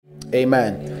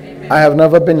Amen. I have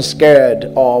never been scared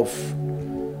of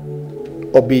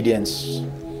obedience.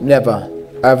 Never.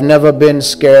 I've never been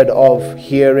scared of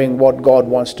hearing what God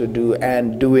wants to do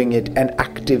and doing it and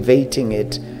activating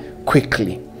it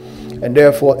quickly. And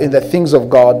therefore, in the things of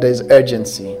God, there's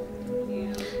urgency.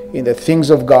 In the things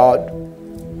of God,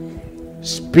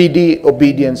 speedy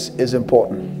obedience is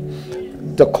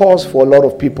important. The cause for a lot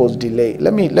of people's delay.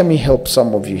 Let me help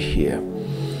some of you here.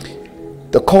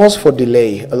 The cause for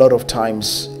delay a lot of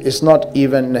times is not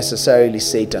even necessarily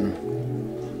Satan.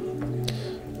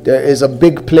 There is a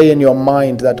big play in your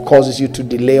mind that causes you to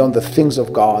delay on the things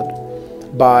of God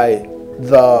by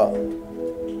the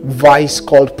vice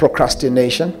called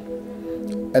procrastination.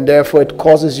 And therefore it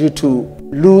causes you to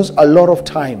lose a lot of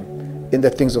time in the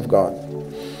things of God.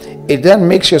 It then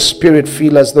makes your spirit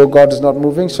feel as though God is not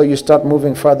moving, so you start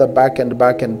moving further back and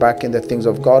back and back in the things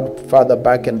of God, further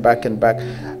back and back and back.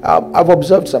 I've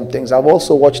observed some things. I've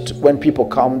also watched when people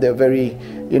come, they're very,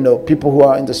 people who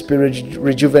are in the spirit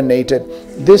rejuvenated.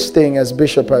 This thing, as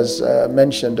Bishop has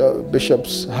mentioned,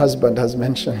 Bishop's husband has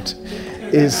mentioned,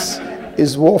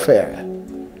 is warfare.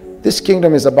 This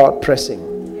kingdom is about pressing.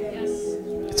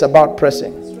 It's about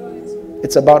pressing.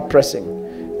 It's about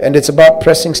pressing. And it's about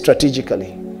pressing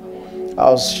strategically. I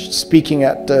was speaking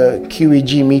at the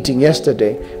QEG meeting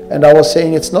yesterday, and I was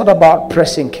saying it's not about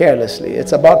pressing carelessly.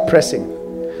 It's about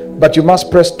pressing. But you must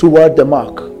press toward the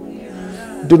mark.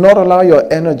 Do not allow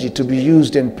your energy to be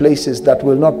used in places that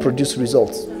will not produce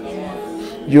results.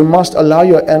 You must allow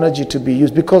your energy to be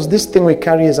used, because this thing we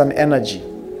carry is an energy.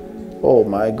 Oh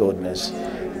my goodness.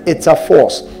 It's a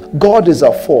force. God is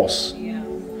a force.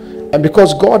 And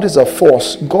because God is a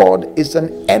force, God is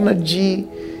an energy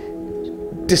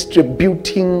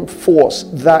distributing force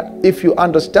that, if you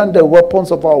understand, the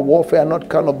weapons of our warfare are not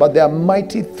carnal, but they are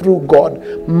mighty through God.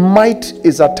 Might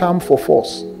is a term for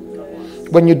force.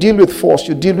 When you deal with force,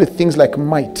 you deal with things like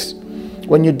might.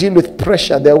 When you deal with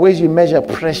pressure, there are ways you measure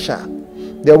pressure.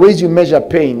 There are ways you measure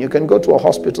pain. You can go to a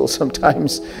hospital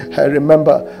sometimes. I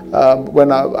remember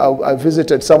when I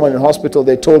visited someone in hospital,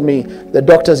 they told me, the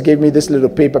doctors gave me this little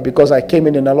paper because I came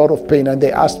in a lot of pain, and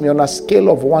they asked me on a scale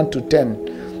of 1 to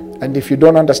 10. And if you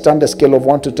don't understand the scale of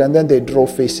 1 to 10, then they draw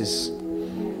faces.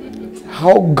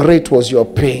 How great was your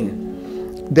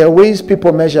pain? There are ways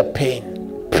people measure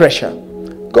pain, pressure.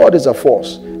 God is a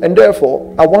force. And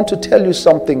therefore, I want to tell you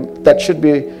something that should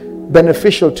be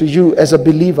beneficial to you as a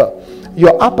believer.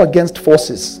 You're up against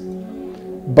forces,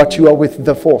 but you are with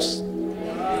the force.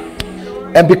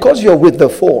 And because you're with the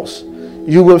force,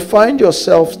 you will find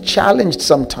yourself challenged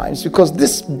sometimes, because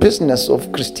this business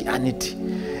of Christianity,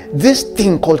 this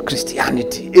thing called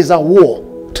Christianity, is a war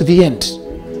to the end.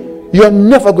 You are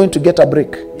never going to get a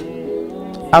break.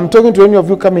 I'm talking to any of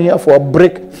you coming here for a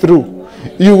breakthrough.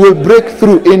 You will break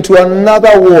through into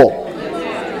another war.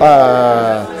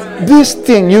 This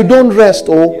thing, you don't rest.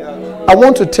 I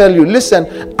want to tell you,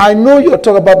 listen, I know you're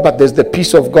talking about, but there's the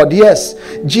peace of God. Yes,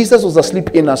 Jesus was asleep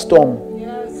in a storm.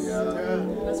 Yes.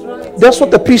 That's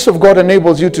what the peace of God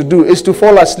enables you to do, is to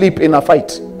fall asleep in a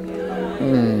fight.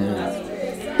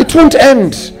 It won't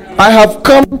end. I have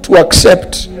come to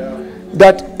accept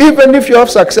that even if you have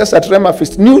success at Rema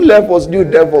Feast, new levels, new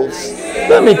devils.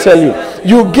 Let me tell you,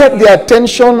 you get the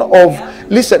attention of,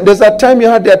 listen, there's a time you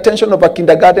had the attention of a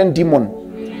kindergarten demon.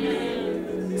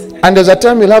 And there's a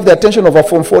time you'll have the attention of a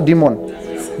Form 4 demon.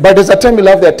 But there's a time you'll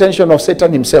have the attention of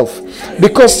Satan himself.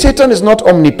 Because Satan is not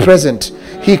omnipresent.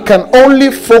 He can only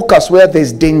focus where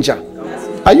there's danger.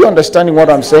 Are you understanding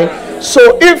what I'm saying?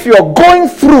 So if you're going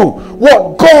through,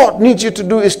 what God needs you to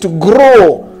do is to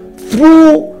grow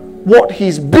through what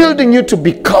He's building you to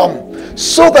become,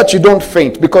 so that you don't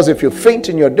faint. Because if you faint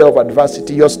in your day of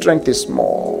adversity, your strength is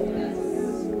small.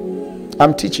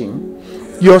 I'm teaching.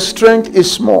 Your strength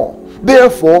is small.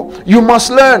 Therefore, you must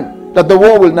learn that the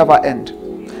war will never end.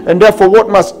 And therefore, what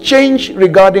must change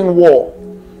regarding war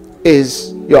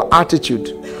is your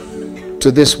attitude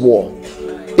to this war.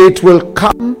 It will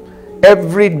come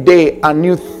every day. A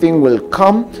new thing will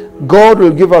come. God will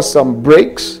give us some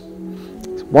breaks.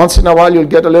 Once in a while, you'll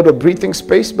get a little breathing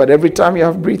space. But every time you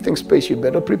have breathing space, you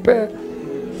better prepare.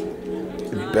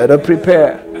 You better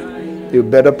prepare. You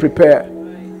better prepare.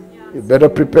 You better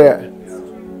prepare.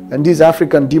 And these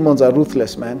African demons are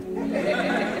ruthless, man.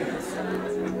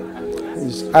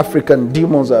 These African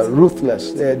demons are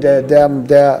ruthless.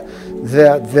 They're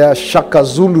Shaka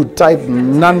Zulu type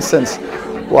nonsense.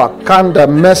 Wakanda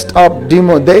messed up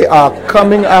demon. They are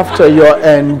coming after your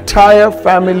entire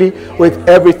family with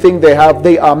everything they have.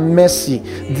 They are messy.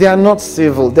 They are not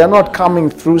civil. They're not coming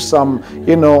through some,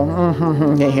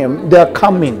 they're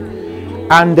coming.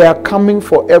 And they're coming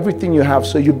for everything you have.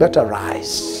 So you better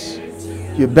rise.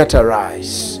 You better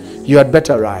rise. You had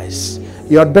better rise.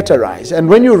 You had better rise. And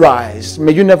when you rise,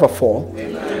 may you never fall.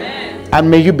 Amen. And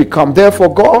may you become.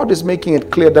 Therefore, God is making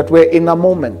it clear that we're in a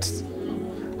moment.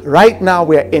 Right now,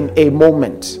 we're in a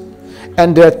moment.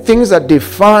 And there are things that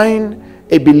define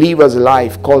a believer's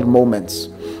life called moments.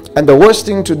 And the worst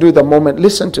thing to do the moment,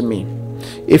 listen to me.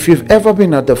 If you've ever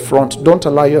been at the front, don't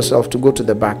allow yourself to go to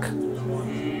the back.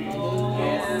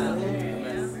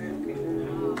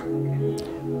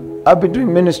 I've been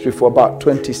doing ministry for about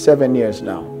 27 years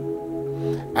now.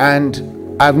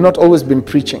 And I've not always been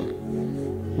preaching.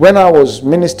 When I was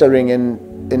ministering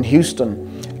in Houston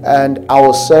and I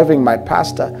was serving my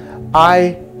pastor,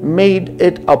 I made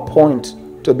it a point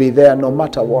to be there no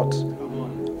matter what.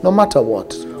 No matter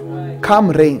what. Come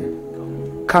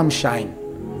rain, come shine,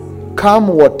 come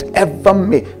whatever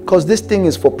may, because this thing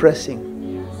is for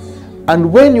pressing.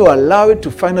 And when you allow it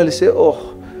to finally say,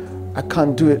 oh, I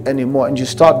can't do it anymore, and you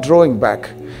start drawing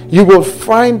back, you will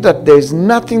find that there's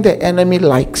nothing the enemy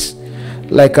likes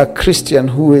like a Christian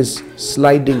who is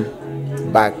sliding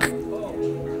back.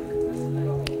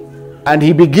 And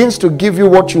he begins to give you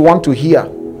what you want to hear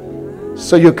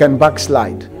so you can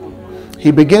backslide. He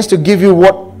begins to give you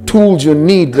what tools you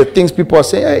need, the things people are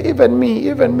saying, hey, even me,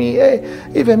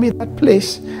 that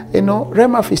place,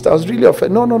 Rema Feast, I was really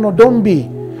offended. No, don't be.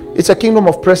 It's a kingdom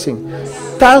of pressing.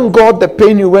 Thank God the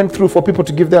pain you went through for people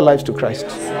to give their lives to Christ.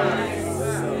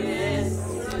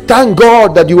 Thank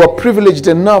God that you are privileged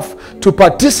enough to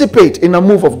participate in a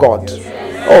move of God.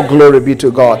 Oh, glory be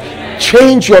to God.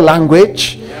 Change your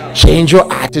language, change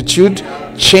your attitude,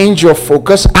 change your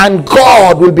focus, and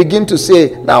God will begin to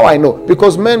say, now I know.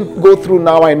 Because men go through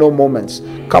now I know moments.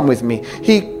 Come with me.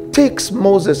 He takes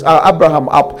Abraham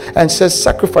up and says,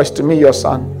 sacrifice to me your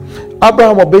son.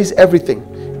 Abraham obeys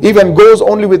everything, even goes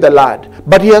only with the lad.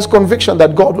 But he has conviction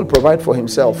that God will provide for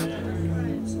himself.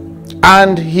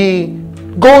 And he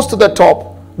goes to the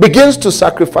top, begins to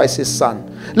sacrifice his son.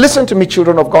 Listen to me,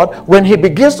 children of God. When he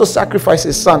begins to sacrifice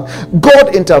his son,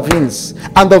 God intervenes.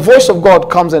 And the voice of God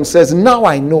comes and says, now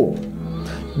I know.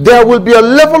 There will be a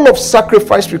level of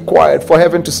sacrifice required for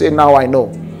heaven to say, now I know.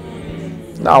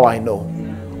 Now I know.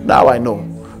 Now I know.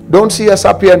 Don't see us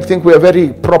up here and think we are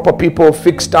very proper people,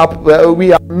 fixed up.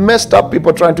 We are messed up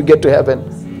people trying to get to heaven.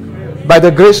 By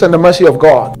the grace and the mercy of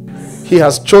God, he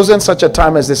has chosen such a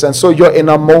time as this. And so you're in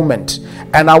a moment.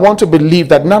 And I want to believe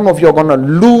that none of you are going to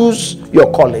lose your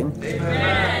calling.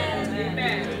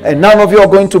 Amen. And none of you are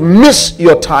going to miss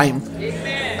your time.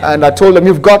 Amen. And I told them,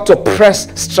 you've got to press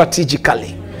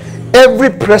strategically. Every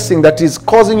pressing that is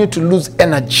causing you to lose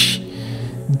energy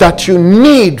that you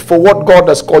need for what God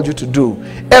has called you to do,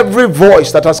 every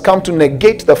voice that has come to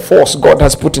negate the force God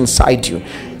has put inside you,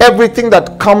 everything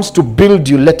that comes to build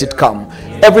you, let it come.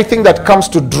 Everything that comes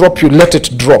to drop you, let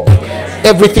it drop.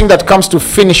 Everything that comes to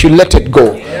finish you, let it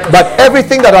go. But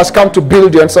everything that has come to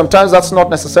build you, and sometimes that's not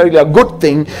necessarily a good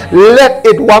thing, let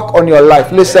it work on your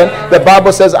life. Listen, the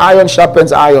Bible says iron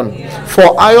sharpens iron.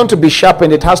 For iron to be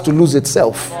sharpened, it has to lose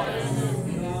itself.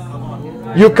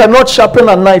 You cannot sharpen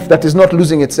a knife that is not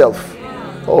losing itself.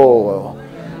 Oh,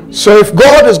 so if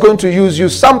God is going to use you,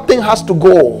 something has to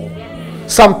go.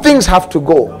 Some things have to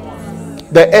go.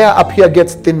 The air up here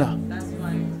gets thinner.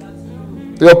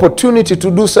 The opportunity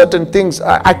to do certain things.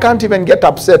 I can't even get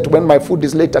upset when my food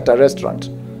is late at a restaurant.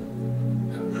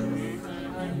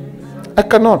 I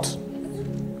cannot.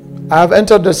 I have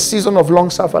entered the season of long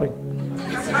suffering.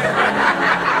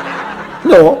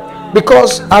 No,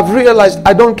 because I've realized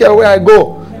I don't care where I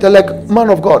go. They're like,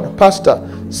 man of God, pastor,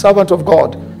 servant of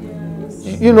God.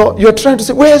 You know, you're trying to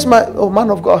say, where's my, oh, man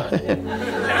of God.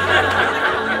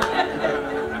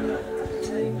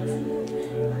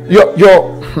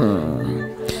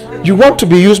 You want to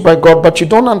be used by God, but you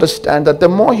don't understand that the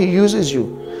more he uses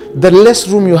you, the less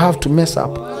room you have to mess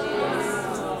up.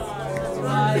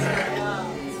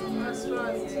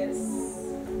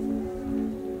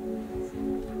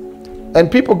 And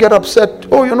people get upset,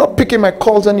 oh, you're not picking my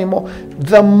calls anymore.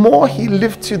 The more he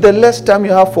lifts you, the less time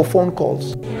you have for phone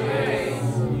calls.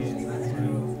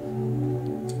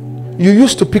 You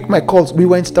used to pick my calls. We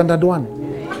were in standard 1.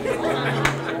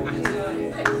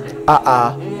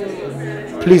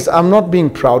 Please, I'm not being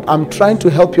proud. I'm trying to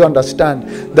help you understand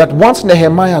that once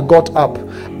Nehemiah got up,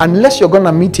 unless you're going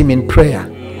to meet him in prayer,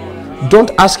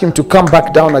 don't ask him to come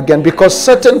back down again, because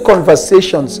certain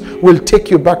conversations will take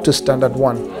you back to standard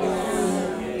 1.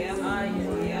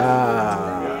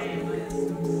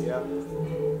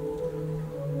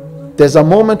 There's a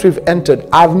moment we've entered.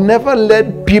 I've never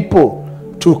led people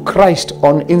to Christ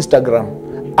on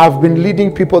Instagram. I've been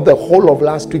leading people the whole of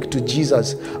last week to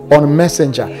Jesus on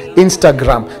Messenger,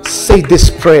 Instagram. Say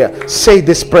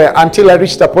this prayer until I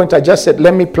reached the point I just said,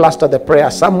 let me plaster the prayer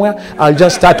somewhere. I'll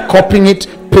just start copying it,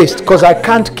 paste, because I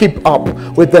can't keep up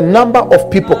with the number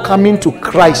of people coming to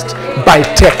Christ by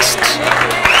text.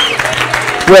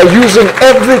 We're using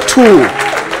every tool,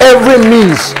 every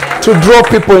means to draw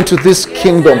people into this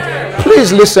kingdom.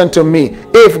 Please listen to me.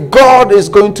 If God is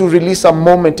going to release a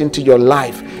moment into your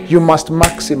life, you must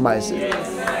maximize it.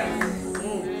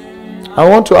 I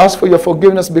want to ask for your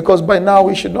forgiveness because by now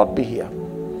we should not be here.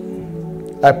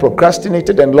 I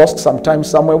procrastinated and lost some time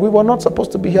somewhere. We were not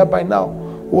supposed to be here by now.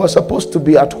 We were supposed to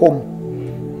be at home.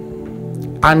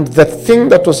 And the thing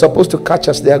that was supposed to catch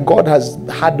us there, God has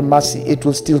had mercy. It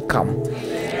will still come.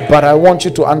 But I want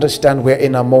you to understand we're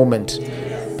in a moment.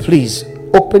 Please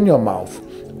open your mouth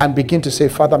and begin to say,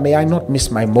 Father, may I not miss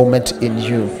my moment in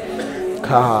you.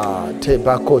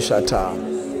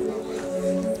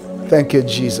 Thank you,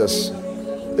 Jesus.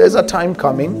 There's a time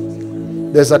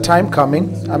coming. There's a time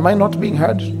coming. Am I not being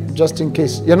heard? Just in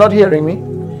case. You're not hearing me?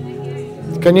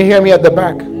 Can you hear me at the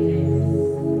back?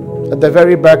 At the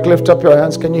very back, lift up your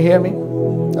hands. Can you hear me?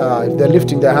 If they're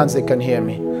lifting their hands, they can hear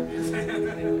me.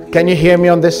 Can you hear me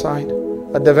on this side?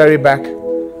 At the very back?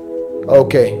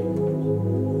 Okay.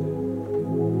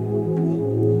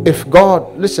 If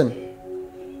God, listen,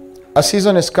 a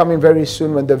season is coming very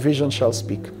soon when the vision shall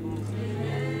speak.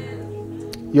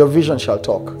 Your vision shall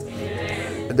talk.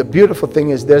 The beautiful thing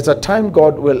is there's a time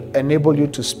God will enable you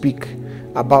to speak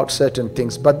about certain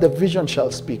things, but the vision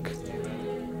shall speak.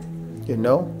 You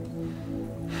know?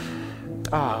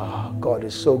 God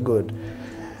is so good.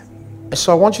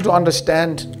 So I want you to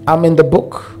understand, I'm in the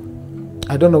book.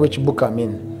 I don't know which book I'm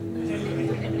in.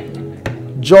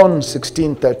 John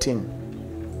 16:13.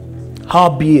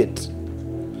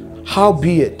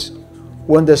 Howbeit,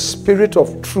 when the Spirit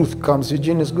of truth comes.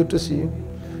 Eugene, it's good to see you.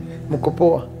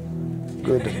 Mukopoa.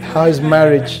 Good. How is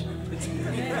marriage?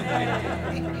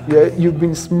 Yeah, you've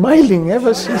been smiling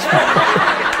ever since.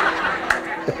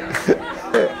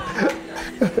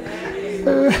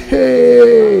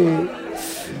 Hey.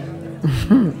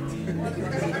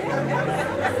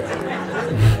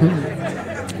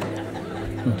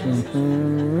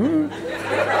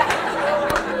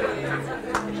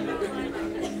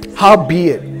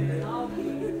 Howbeit,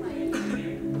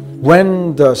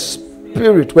 when the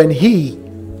Spirit, when He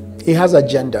has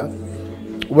agenda,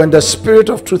 when the Spirit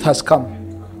of truth has come,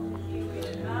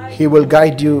 He will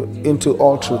guide you into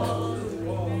all truth.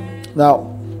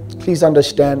 Now, please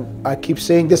understand, I keep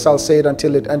saying this, I'll say it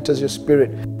until it enters your spirit.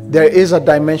 There is a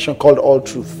dimension called all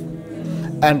truth.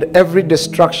 And every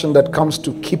distraction that comes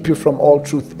to keep you from all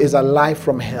truth is a lie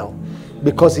from hell.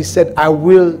 Because He said, I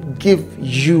will give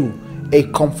you a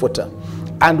comforter.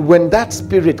 And when that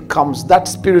Spirit comes, that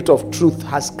Spirit of truth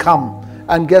has come.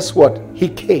 And guess what? He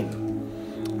came.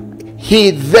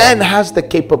 He then has the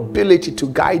capability to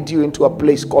guide you into a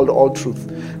place called all truth.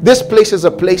 This place is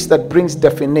a place that brings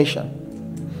definition.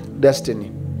 Destiny.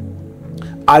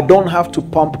 I don't have to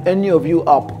pump any of you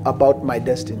up about my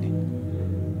destiny.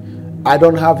 I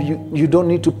don't have you don't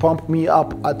need to pump me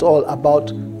up at all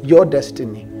about your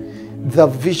destiny. The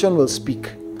vision will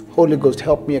speak. Holy Ghost,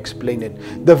 help me explain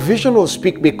it. The vision will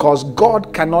speak because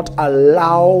God cannot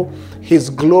allow His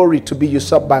glory to be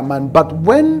usurped by man. But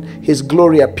when His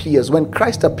glory appears, when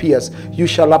Christ appears, you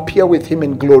shall appear with Him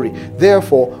in glory.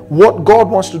 Therefore, what God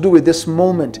wants to do with this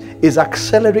moment is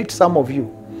accelerate some of you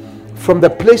from the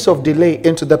place of delay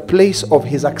into the place of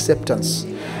His acceptance.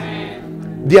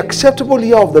 The acceptable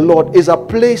year of the Lord is a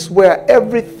place where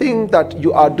everything that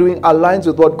you are doing aligns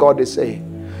with what God is saying.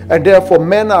 And therefore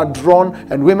men are drawn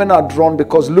and women are drawn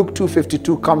because Luke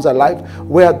 2:52 comes alive,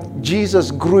 where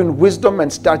Jesus grew in wisdom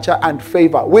and stature and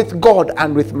favor with God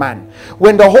and with man.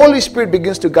 When the Holy Spirit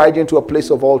begins to guide you into a place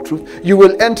of all truth, you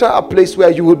will enter a place where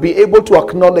you will be able to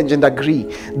acknowledge and agree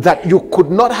that you could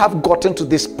not have gotten to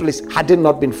this place had it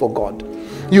not been for God.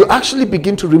 You actually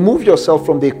begin to remove yourself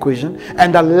from the equation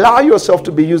and allow yourself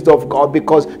to be used of God,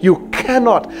 because you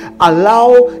cannot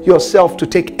allow yourself to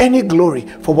take any glory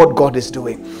for what God is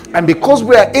doing. And because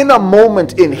we are in a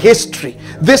moment in history,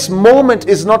 this moment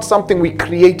is not something we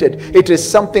created, it is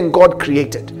something God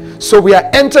created. So we are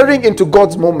entering into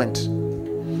God's moment.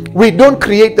 We don't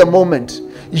create the moment.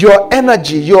 Your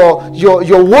energy,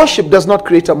 your worship does not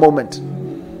create a moment.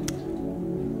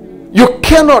 You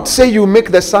cannot say you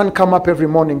make the sun come up every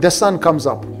morning. The sun comes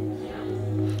up.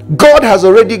 God has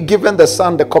already given the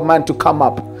sun the command to come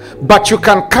up, but you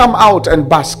can come out and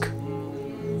bask.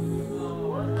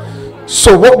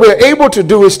 So what we're able to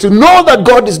do is to know that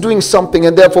God is doing something,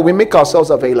 and therefore we make ourselves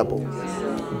available.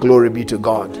 Glory be to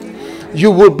God.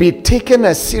 you will be taken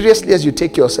as seriously as you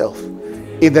take yourself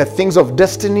in the things of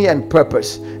destiny and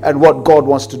purpose and what God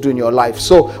wants to do in your life.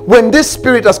 So when this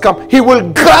Spirit has come, He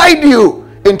will guide you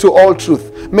into all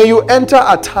truth. May you enter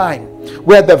a time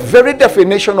where the very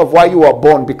definition of why you were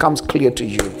born becomes clear to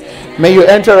you. May you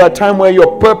enter a time where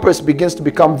your purpose begins to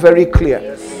become very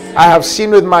clear. I have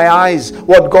seen with my eyes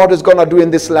what God is going to do in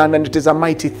this land, and it is a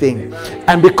mighty thing.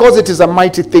 And because it is a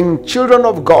mighty thing, children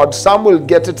of God, some will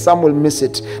get it, some will miss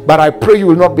it. But I pray you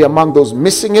will not be among those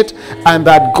missing it, and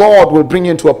that God will bring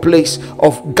you into a place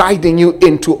of guiding you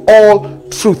into all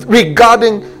truth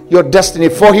regarding your destiny.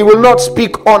 For He will not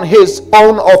speak on His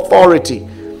own authority,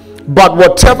 but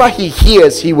whatever He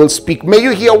hears, He will speak. May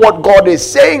you hear what God is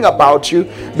saying about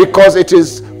you, because it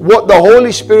is what the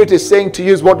Holy Spirit is saying to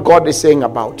you is what God is saying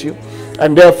about you.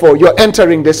 And therefore, you're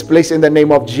entering this place in the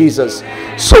name of Jesus.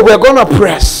 So we're going to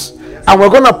press, and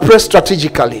we're going to press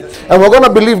strategically, and we're going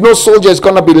to believe no soldier is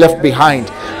going to be left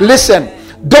behind. Listen,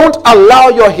 don't allow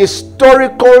your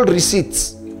historical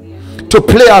receipts to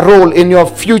play a role in your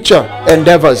future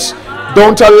endeavors.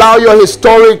 Don't allow your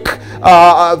historic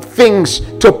things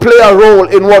to play a role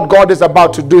in what God is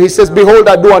about to do. He says, behold,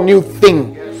 I do a new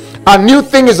thing. A new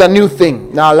thing is a new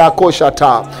thing. Never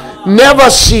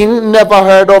seen, never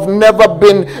heard of, never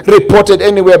been reported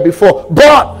anywhere before.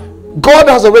 But God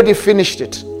has already finished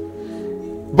it.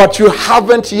 But you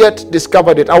haven't yet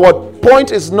discovered it. Our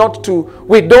point is not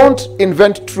we don't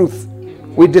invent truth.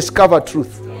 We discover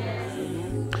truth.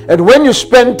 And when you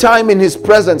spend time in His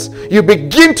presence, you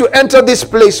begin to enter this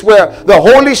place where the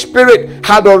Holy Spirit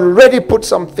had already put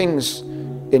some things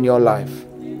in your life.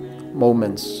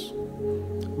 Moments.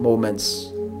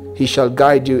 He shall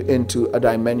guide you into a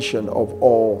dimension of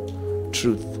all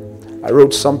truth. I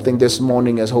wrote something this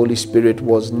morning as Holy Spirit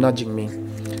was nudging me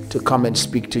to come and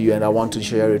speak to you, and I want to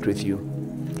share it with you.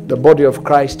 The body of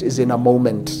Christ is in a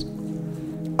moment,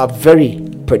 a very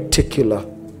particular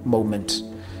moment.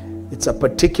 It's a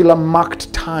particular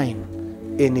marked time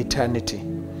in eternity.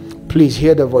 Please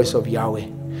hear the voice of Yahweh.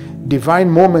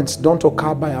 Divine moments don't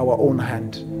occur by our own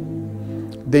hand.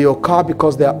 They occur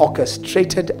because they are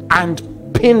orchestrated and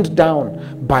pinned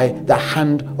down by the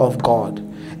hand of God.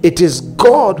 It is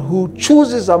God who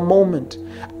chooses a moment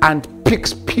and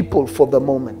picks people for the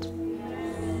moment.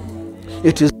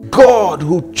 It is God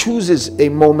who chooses a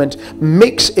moment,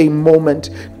 makes a moment,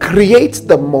 creates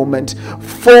the moment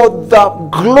for the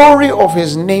glory of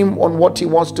His name on what He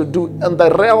wants to do in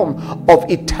the realm of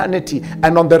eternity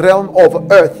and on the realm of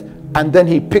earth. And then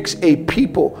He picks a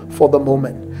people for the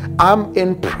moment. I'm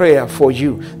in prayer for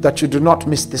you that you do not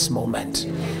miss this moment.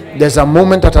 There's a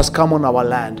moment that has come on our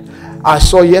land. I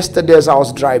saw yesterday as I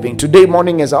was driving, today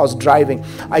morning as I was driving,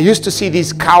 I used to see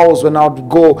these cows when I would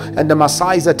go, and the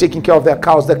Maasais are taking care of their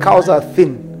cows. The cows are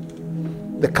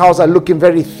thin. The cows are looking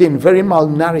very thin, very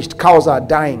malnourished. Cows are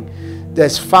dying.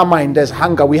 There's famine, there's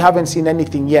hunger. We haven't seen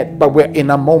anything yet, but we're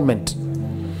in a moment.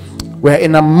 We're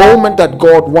in a moment that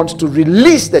God wants to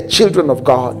release the children of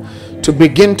God to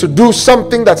begin to do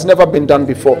something that's never been done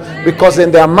before, because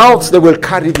in their mouths they will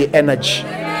carry the energy.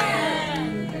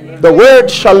 The word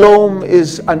shalom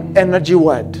is an energy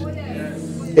word.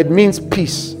 It means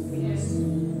peace.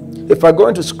 If I go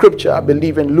into scripture, I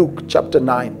believe in Luke chapter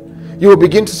 9, you will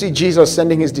begin to see Jesus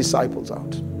sending His disciples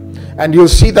out. And you'll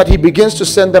see that He begins to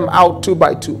send them out two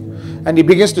by two. And He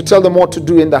begins to tell them what to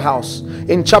do in the house.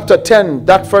 In chapter 10,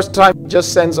 that first time He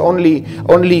just sends only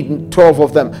 12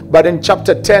 of them. But in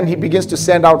chapter 10, He begins to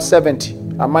send out 70.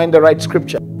 Am I in the right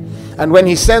scripture? And when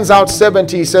He sends out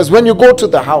 70, He says, when you go to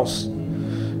the house,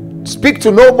 speak to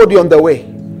nobody on the way.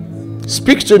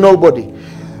 Speak to nobody.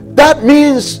 That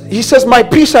means He says, my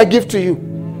peace I give to you.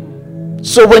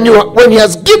 So when He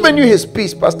has given you His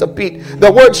peace, Pastor Pete,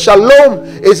 the word shalom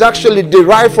is actually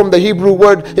derived from the Hebrew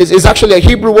word, is actually a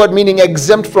Hebrew word meaning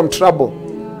exempt from trouble.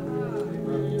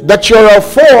 That you're a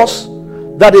force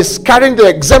that is carrying the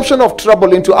exemption of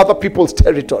trouble into other people's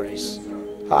territories.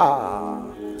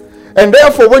 And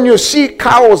therefore, when you see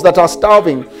cows that are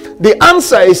starving, the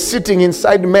answer is sitting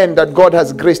inside men that God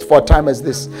has graced for a time as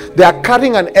this. They are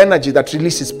carrying an energy that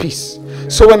releases peace.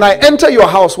 So when I enter your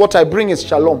house, what I bring is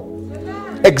shalom.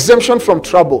 Exemption from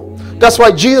trouble. That's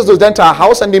why Jesus would enter a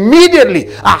house, and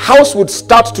immediately a house would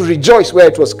start to rejoice where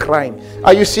it was crying.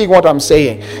 Are you seeing what I'm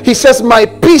saying? He says, my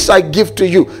peace I give to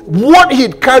you. What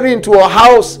He'd carry into a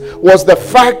house was the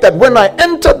fact that when I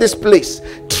enter this place,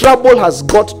 trouble has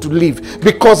got to leave,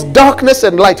 because darkness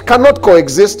and light cannot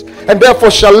coexist, and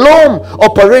therefore shalom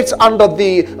operates under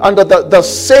the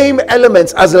same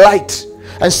elements as light.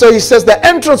 And so He says, the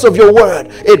entrance of your word,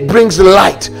 it brings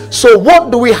light. So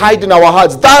what do we hide in our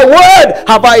hearts? Thy word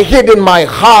have I hid in my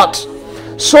heart,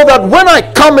 So that when I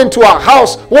come into our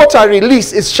house, what I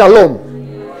release is shalom.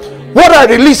 What I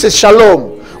release is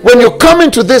shalom. When you come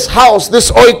into this house,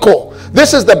 this oiko,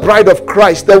 this is the bride of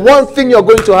Christ. The one thing you're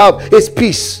going to have is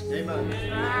peace.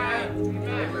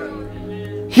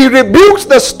 He rebuked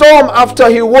the storm after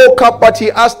he woke up, but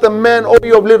he asked the man, "Oh,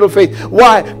 you of little faith."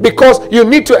 Why? Because you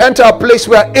need to enter a place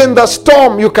where in the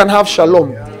storm you can have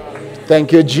shalom.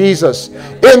 Thank you, Jesus.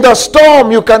 In the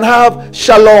storm you can have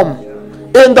shalom.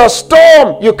 In the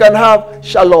storm you can have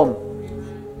shalom.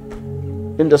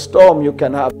 In the storm you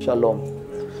can have shalom.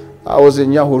 I was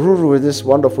in Nyahururu with this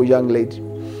wonderful young lady,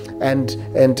 and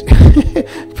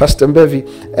Pastor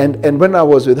Mbevi, and when I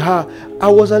was with her, I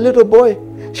was a little boy.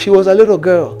 She was a little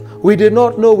girl. We did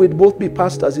not know we'd both be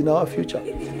pastors in our future.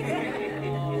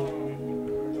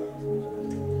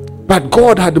 But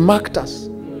God had marked us.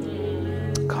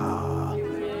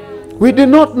 We did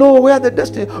not know where the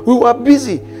destiny. We were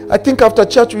busy. I think after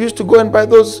church we used to go and buy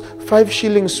those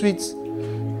 5-shilling sweets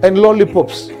and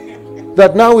lollipops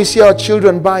that now we see our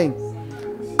children buying.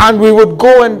 And we would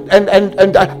go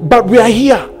but we are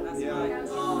here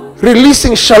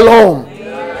releasing shalom.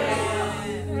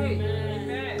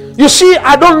 You see,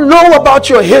 I don't know about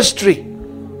your history,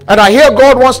 and I hear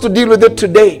God wants to deal with it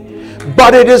today,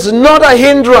 but it is not a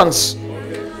hindrance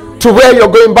to where you're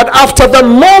going. But after the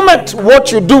moment,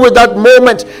 what you do with that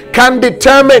moment can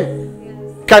determine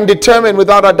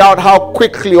without a doubt how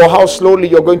quickly or how slowly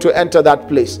you're going to enter that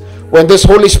place. When this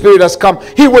Holy Spirit has come,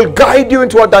 He will guide you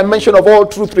into a dimension of all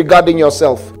truth regarding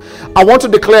yourself. I want to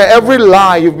declare every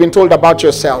lie you've been told about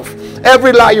yourself,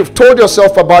 every lie you've told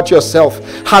yourself about yourself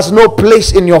has no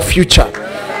place in your future.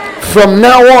 From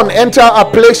now on, enter a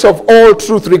place of all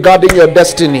truth regarding your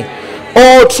destiny,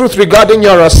 all truth regarding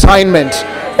your assignment,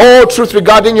 all truth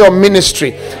regarding your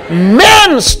ministry.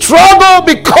 Men struggle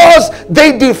because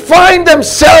they define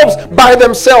themselves by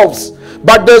themselves.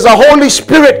 But there's a Holy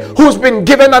Spirit who's been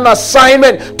given an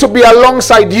assignment to be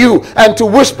alongside you and to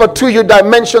whisper to you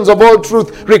dimensions of all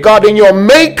truth regarding your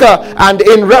maker, and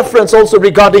in reference also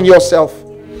regarding yourself.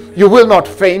 You will not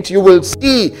faint. You will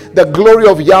see the glory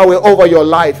of Yahweh over your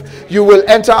life. You will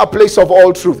enter a place of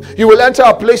all truth. You will enter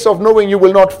a place of knowing you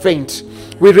will not faint.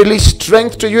 We release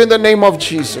strength to you in the name of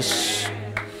Jesus.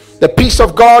 The peace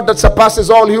of God that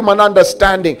surpasses all human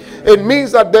understanding. It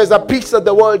means that there's a peace that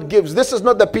the world gives. This is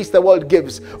not the peace the world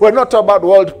gives. We're not talking about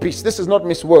world peace. This is not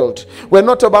Miss World. We're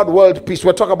not about world peace.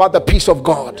 We're talking about the peace of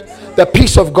God. The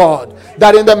peace of God.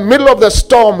 That in the middle of the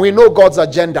storm, we know God's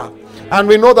agenda. And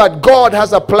we know that God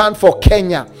has a plan for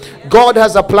Kenya. God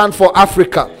has a plan for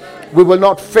Africa. We will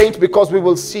not faint because we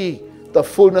will see the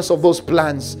fullness of those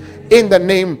plans in the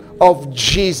name of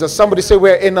Jesus. Somebody say,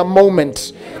 we're in a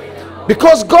moment.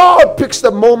 Because God picks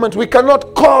the moment. We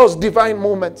cannot cause divine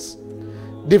moments.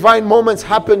 Divine moments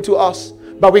happen to us,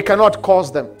 but we cannot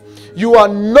cause them. You are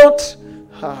not...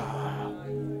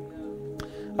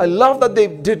 I love that they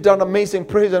did an amazing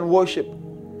praise and worship.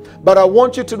 But I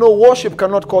want you to know worship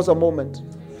cannot cause a moment.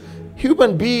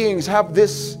 Human beings have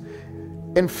this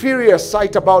inferior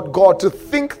sight about God to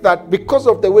think that because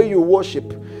of the way you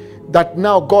worship, that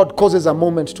now God causes a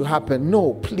moment to happen.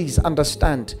 No, please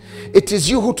understand. It is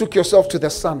you who took yourself to the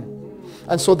sun.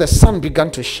 And so the sun began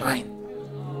to shine.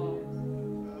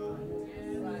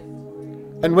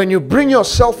 And when you bring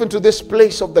yourself into this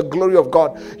place of the glory of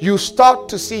God, you start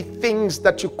to see things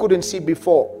that you couldn't see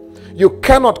before. You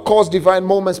cannot cause divine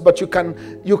moments, but you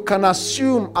can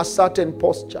assume a certain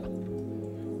posture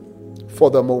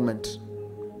for the moment.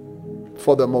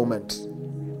 For the moment.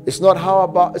 It's not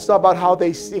about how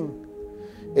they sing.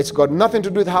 It's got nothing to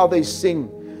do with how they sing,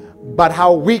 but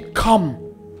how we come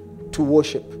to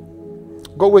worship.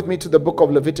 Go with me to the book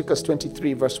of Leviticus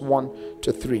 23, verse 1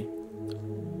 to 3.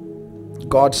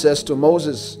 God says to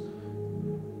Moses,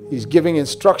 He's giving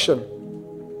instruction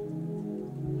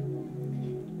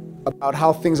about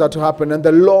how things are to happen. And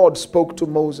the Lord spoke to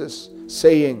Moses,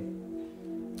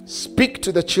 saying, speak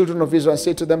to the children of Israel and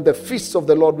say to them, the feasts of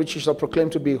the Lord which you shall proclaim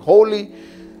to be holy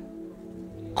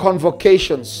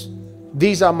convocations.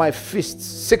 These are my feasts.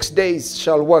 6 days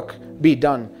shall work be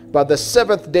done. But the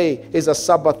 7th day is a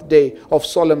Sabbath day of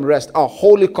solemn rest, a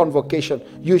holy convocation.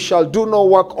 You shall do no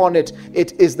work on it.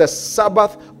 It is the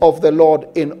Sabbath of the Lord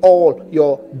in all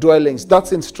your dwellings.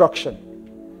 That's instruction.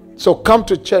 So come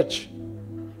to church.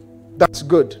 That's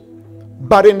good.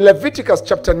 But in Leviticus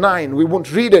chapter 9, we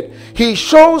won't read it. He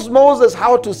shows Moses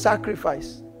how to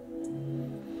sacrifice.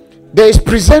 There is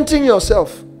presenting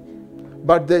yourself.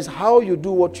 But there's how you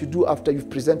do what you do after you've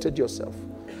presented yourself.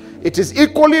 It is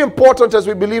equally important as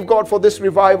we believe God for this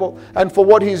revival and for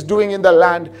what He's doing in the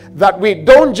land, that we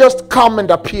don't just come and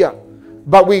appear,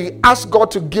 but we ask God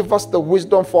to give us the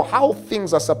wisdom for how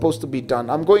things are supposed to be done.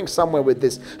 I'm going somewhere with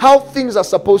this. How things are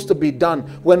supposed to be done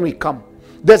when we come.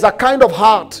 There's a kind of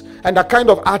heart and a kind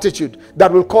of attitude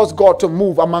that will cause God to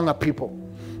move among a people.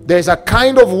 There's a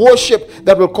kind of worship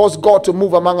that will cause God to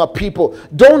move among a people.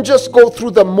 Don't just go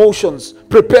through the motions.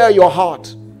 Prepare your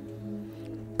heart.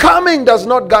 Coming does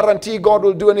not guarantee God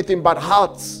will do anything, but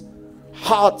hearts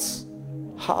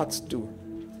do.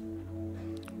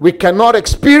 We cannot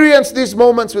experience these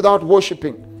moments without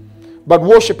worshiping. But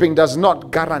worshiping does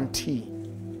not guarantee.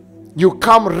 You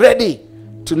come ready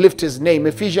to lift his name.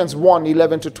 Ephesians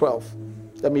 1:11-12.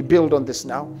 Let me build on this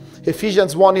now.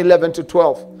 Ephesians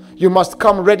 1:11-12. You must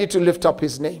come ready to lift up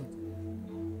his name.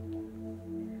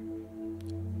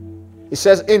 It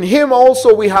says, in him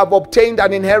also we have obtained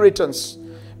an inheritance,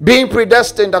 being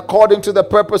predestined according to the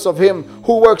purpose of him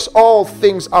who works all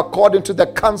things according to the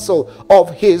counsel of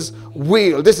his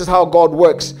will. This is how God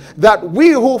works. That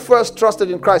we who first trusted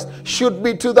in Christ should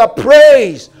be to the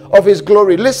praise of his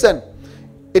glory. Listen,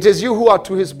 it is you who are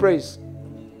to his praise.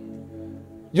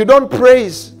 You don't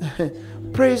praise.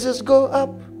 Praises go up,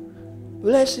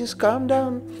 blessings come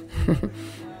down.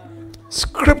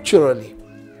 Scripturally,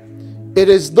 it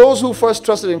is those who first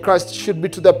trusted in Christ should be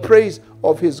to the praise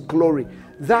of his glory.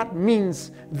 That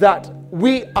means that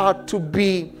we are to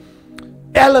be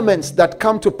elements that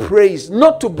come to praise,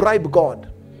 not to bribe God.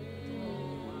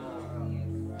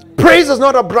 Praise is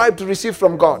not a bribe to receive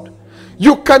from God.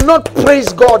 You cannot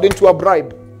praise God into a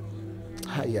bribe.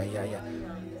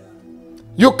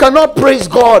 You cannot praise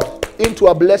God into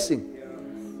a blessing.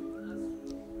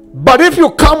 But if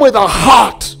you come with a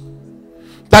heart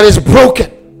that is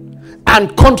broken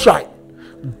and contrite,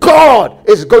 God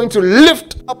is going to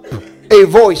lift up a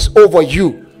voice over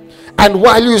you. And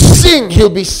while you sing, he'll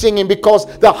be singing, because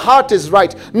the heart is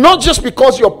right. Not just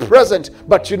because you're present,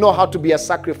 but you know how to be a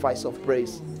sacrifice of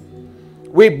praise.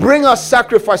 We bring a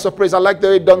sacrifice of praise. I like the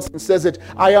way Dunstan says it.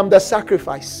 I am the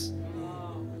sacrifice.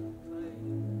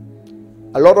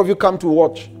 A lot of you come to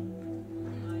watch.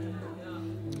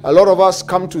 A lot of us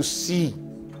come to see.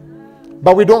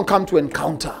 But we don't come to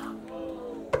encounter.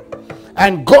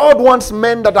 And God wants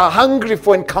men that are hungry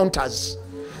for encounters,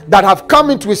 that have come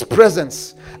into his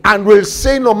presence and will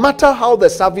say, no matter how the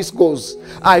service goes,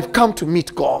 I've come to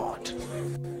meet God.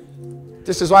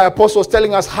 This is why Apostle was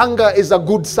telling us hunger is a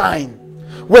good sign.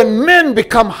 When men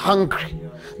become hungry,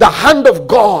 the hand of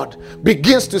God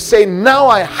begins to say, now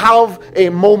I have a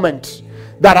moment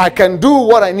that I can do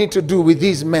what I need to do with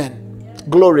these men.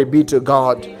 Glory be to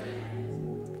God.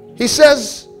 He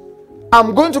says,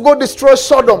 I'm going to go destroy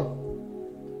Sodom,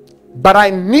 but I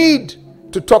need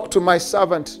to talk to my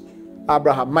servant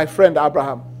Abraham, my friend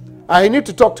Abraham. I need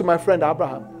to talk to my friend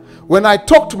Abraham. When I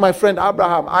talk to my friend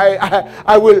Abraham,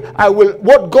 I will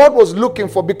what God was looking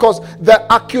for, because the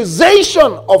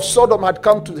accusation of Sodom had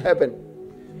come to heaven.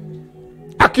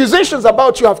 Accusations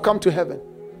about you have come to heaven.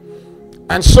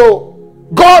 And so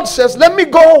God says, let me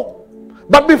go.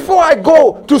 But before I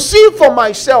go to see for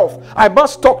myself, I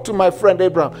must talk to my friend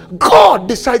Abraham. God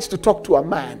decides to talk to a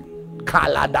man.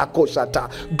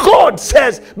 God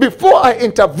says, before I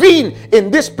intervene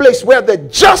in this place where the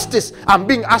justice I'm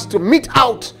being asked to mete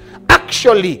out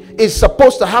actually is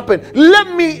supposed to happen,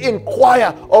 let me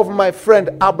inquire of my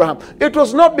friend Abraham. It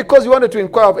was not because he wanted to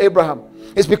inquire of Abraham.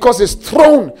 It's because his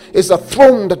throne is a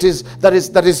throne that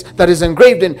is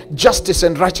engraved in justice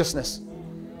and righteousness.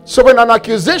 So when an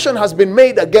accusation has been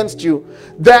made against you,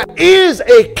 there is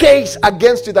a case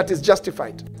against you that is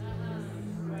justified.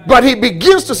 But he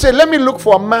begins to say, let me look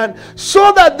for a man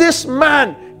so that this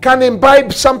man can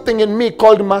imbibe something in me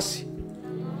called mercy.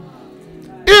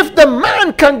 If the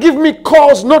man can give me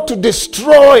cause not to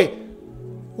destroy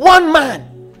one man,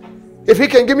 if he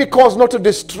can give me cause not to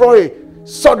destroy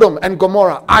Sodom and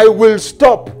Gomorrah, I will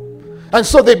stop. And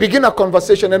so they begin a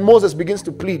conversation, and Moses begins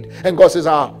to plead. And God says,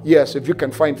 yes, if you can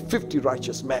find 50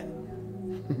 righteous men.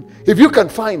 If you can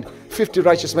find 50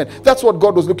 righteous men. That's what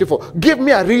God was looking for. Give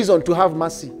me a reason to have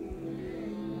mercy.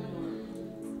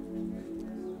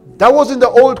 That was in the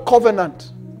old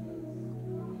covenant.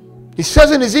 He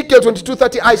says in Ezekiel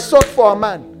 22:30, I sought for a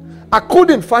man. I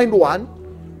couldn't find one.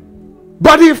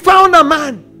 But he found a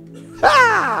man.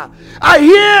 I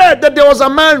hear that there was a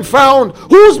man found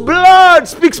whose blood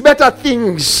speaks better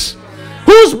things.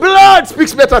 Whose blood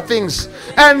speaks better things.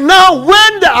 And now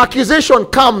when the accusation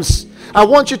comes, I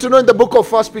want you to know in the book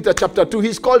of 1 Peter chapter 2,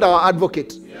 he's called our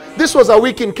advocate. This was a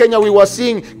week in Kenya. We were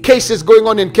seeing cases going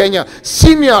on in Kenya.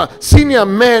 Senior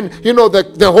men,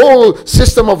 the whole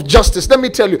system of justice. Let me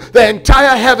tell you, the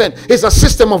entire heaven is a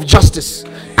system of justice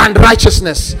and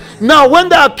righteousness. Now, when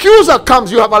the accuser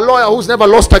comes, you have a lawyer who's never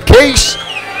lost a case.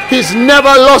 He's never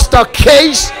lost a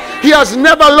case. He has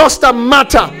never lost a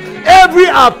matter. Every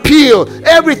appeal,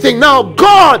 everything. Now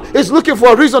God is looking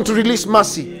for a reason to release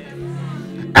mercy.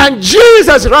 And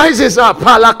Jesus rises up,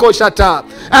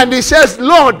 and he says,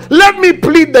 Lord, let me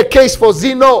plead the case for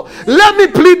Zeno. Let me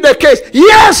plead the case.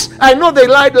 Yes, I know they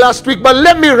lied last week, but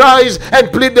let me rise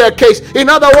and plead their case. In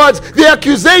other words, the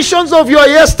accusations of your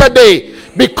yesterday,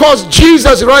 because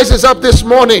Jesus rises up this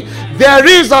morning, there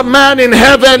is a man in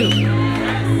heaven.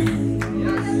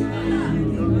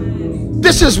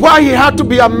 This is why he had to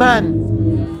be a man.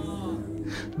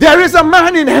 There is a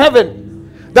man in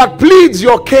heaven that pleads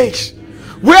your case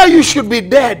where you should be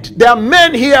dead. There are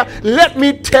men here. Let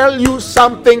me tell you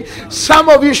something. Some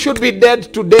of you should be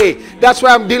dead today. That's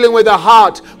why I'm dealing with the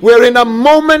heart. We're in a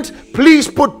moment. Please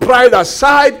put pride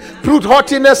aside, put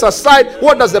haughtiness aside.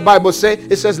 What does the Bible say?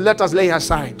 It says, let us lay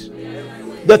aside.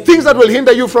 The things that will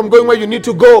hinder you from going where you need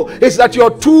to go is that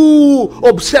you're too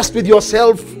obsessed with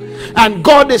yourself. And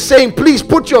God is saying, please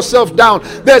put yourself down.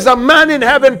 There's a man in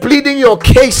heaven pleading your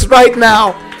case right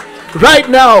now. Right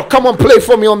now. Come on, play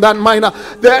for me on that minor.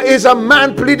 There is a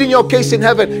man pleading your case in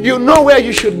heaven. You know where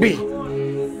you should be.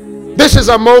 This is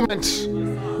a moment.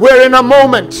 We're in a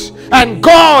moment. And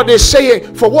God is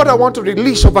saying, for what I want to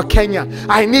release over Kenya,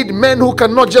 I need men who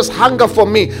can not just hunger for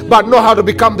me, but know how to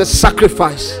become the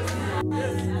sacrifice.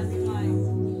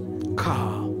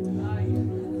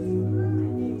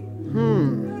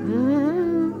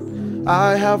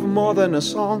 I have more than a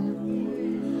song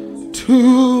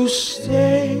to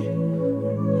stay.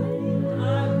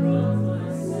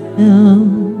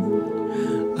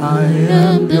 I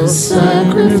am the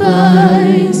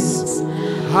sacrifice.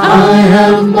 I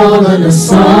have more than a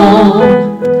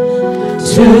song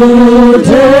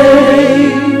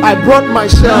today. I brought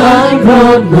myself. I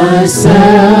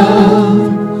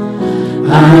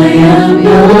am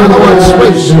your In other words,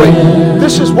 wait.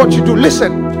 This is what you do.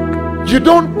 Listen. You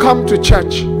don't come to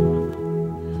church.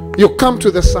 You come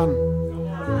to the Son.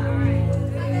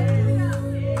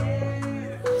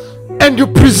 And you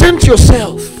present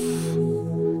yourself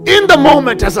in the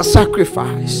moment as a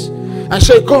sacrifice and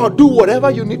say, God, do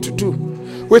whatever you need to do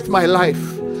with my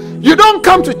life. You don't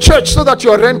come to church so that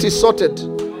your rent is sorted.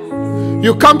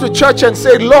 You come to church and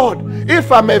say, Lord,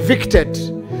 if I'm evicted,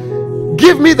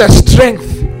 give me the strength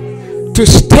to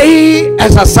stay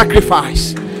as a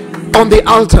sacrifice on the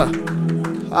altar.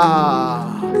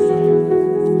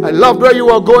 I loved where you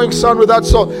were going, son, with that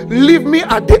song. Leave me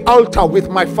at the altar with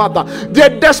my Father. The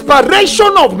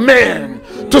desperation of men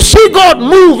to see God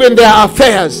move in their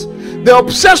affairs. The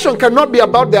obsession cannot be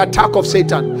about the attack of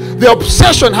Satan. The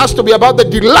obsession has to be about the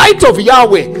delight of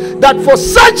Yahweh, that for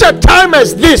such a time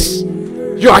as this,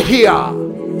 you are here.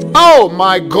 Oh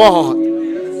my God.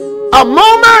 A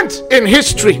moment in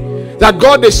history that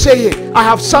God is saying, I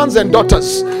have sons and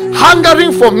daughters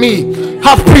hungering for me,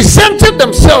 have presented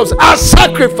themselves as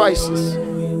sacrifices.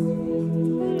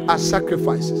 As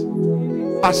sacrifices.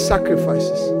 As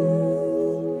sacrifices.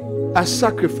 As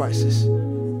sacrifices.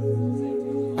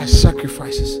 As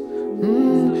sacrifices.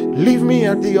 Leave me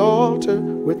at the altar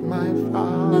with my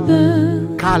Father.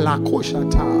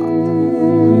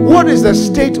 What is the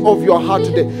state of your heart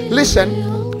today? Listen,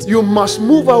 you must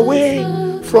move away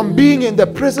from being in the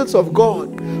presence of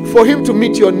God for Him to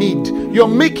meet your need. You're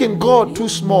making God too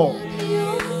small.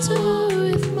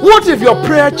 What if your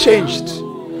prayer changed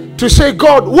to say,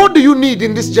 God, what do you need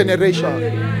in this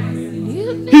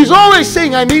generation? He's always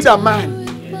saying, I need a man.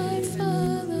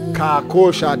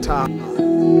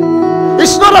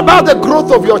 It's not about the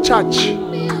growth of your church.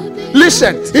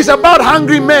 Listen, it's about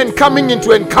hungry men coming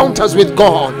into encounters with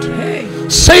God,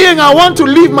 saying, I want to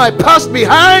leave my past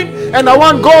behind and I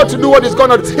want God to do what He's going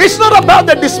to do. It's not about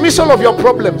the dismissal of your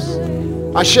problems.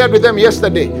 I shared with them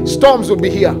yesterday, storms will be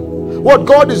here. What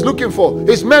God is looking for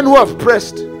is men who have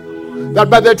pressed, that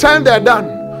by the time they're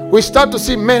done, we start to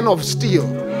see men of steel.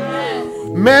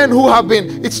 Men who have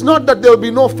been, it's not that there will be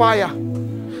no fire,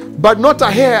 but not a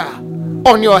hair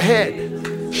on your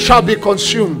head shall be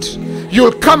consumed.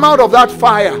 You'll come out of that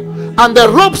fire, and the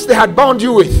ropes they had bound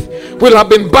you with will have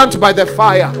been burnt by the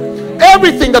fire.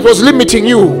 Everything that was limiting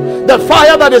you, the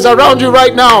fire that is around you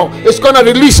right now is going to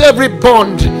release every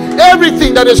bond,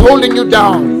 everything that is holding you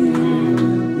down.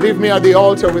 Leave me at the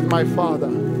altar with my Father.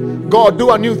 God,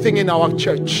 do a new thing in our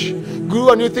church.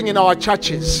 Do a new thing in our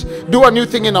churches. Do a new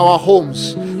thing in our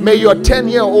homes. May your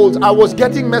 10-year-olds, I was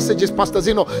getting messages, Pastor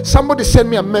Zeno. Somebody sent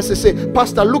me a message, say,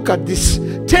 Pastor, look at this.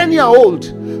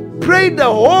 10-year-old prayed the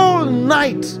whole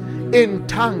night in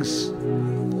tongues.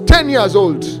 10 years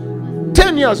old.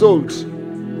 10 years old.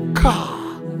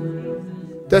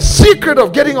 The secret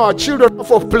of getting our children off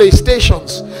of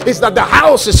PlayStations is that the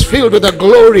house is filled with the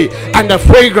glory and the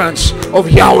fragrance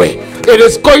of Yahweh. It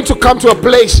is going to come to a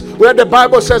place where the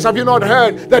Bible says, have you not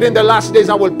heard that in the last days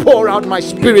I will pour out my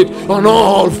spirit on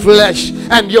all flesh,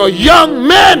 and your young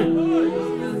men,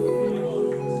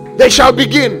 they shall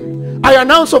begin. I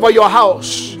announce over your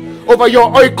house, over your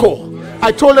oiko.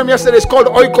 I told them yesterday it's called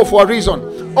oiko for a reason.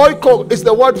 Oiko is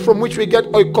the word from which we get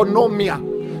oikonomia.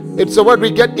 It's the word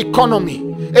we get economy.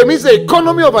 It means the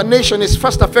economy of a nation is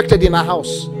first affected in a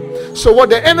house. So what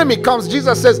the enemy comes,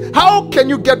 Jesus says, how can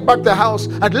you get back the house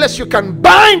unless you can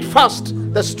bind fast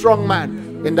the strong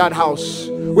man in that house?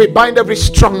 We bind every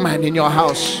strong man in your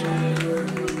house.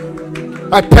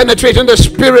 I penetrate in the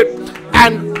spirit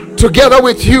and together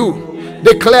with you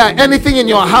declare anything in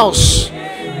your house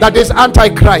that is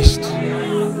anti-Christ,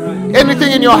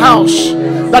 anything in your house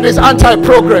that is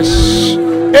anti-progress,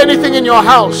 anything in your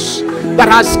house that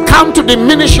has come to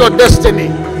diminish your destiny,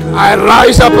 I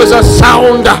rise up as a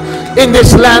sound in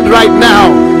this land right now,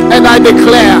 and I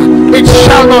declare it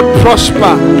shall not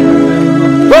prosper.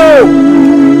 Oh,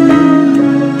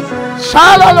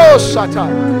 Shalalo Sata.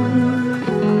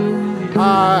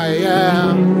 I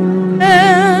am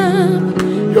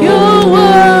your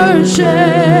worship.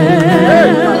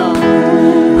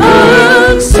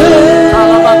 Accept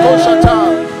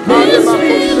this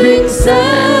living sacrifice.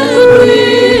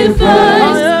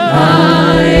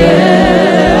 I am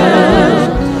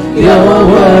your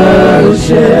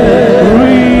worship.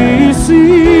 Receive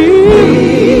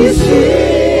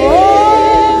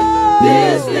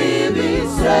this living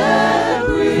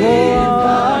sacrifice.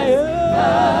 I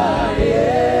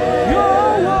am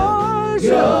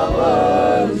your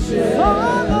worship.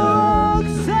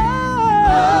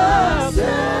 Accept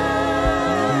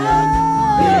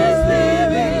this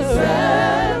living sacrifice.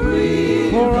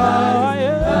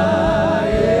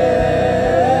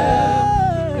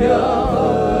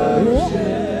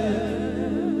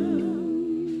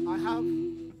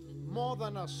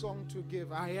 A song to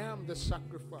give. I am the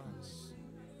sacrifice.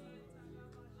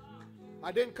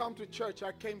 I didn't come to church,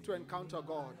 I came to encounter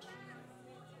God.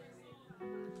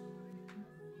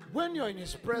 When you're in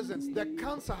His presence, the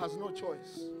cancer has no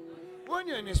choice. When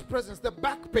you're in His presence, the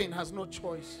back pain has no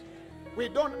choice. We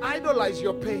don't idolize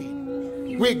your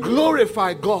pain, we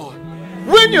glorify God.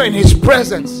 When you're in His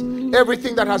presence,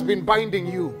 everything that has been binding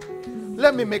you,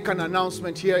 let me make an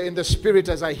announcement here in the spirit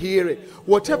as I hear it.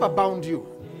 Whatever bound you,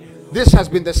 this has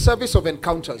been the service of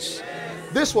encounters.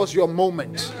 This was your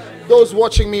moment. Those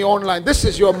watching me online, this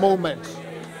is your moment.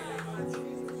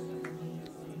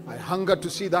 I hunger to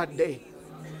see that day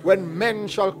when men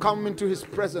shall come into His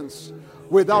presence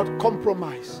without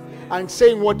compromise and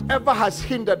saying, whatever has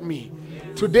hindered me,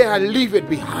 today I leave it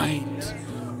behind.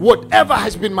 Whatever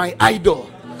has been my idol,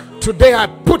 today I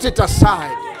put it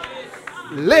aside.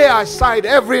 Lay aside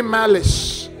every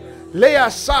malice. Lay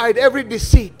aside every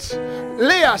deceit.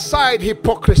 Lay aside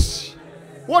hypocrisy.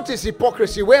 What is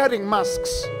hypocrisy? Wearing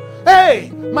masks. Hey,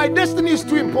 my destiny is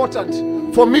too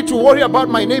important for me to worry about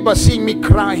my neighbor seeing me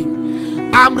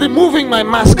crying. I'm removing my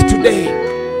mask today.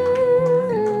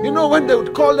 You know, when they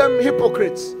would call them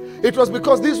hypocrites, it was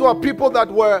because these were people that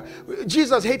were,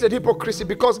 Jesus hated hypocrisy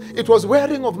because it was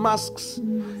wearing of masks.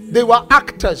 They were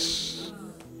actors.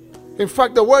 In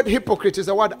fact, the word hypocrite is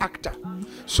the word actor.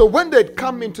 So when they'd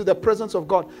come into the presence of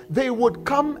God, they would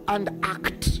come and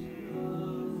act.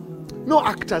 No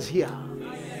actors here.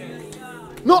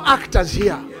 No actors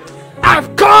here.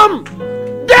 I've come.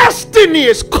 Destiny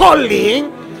is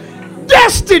calling.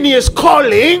 Destiny is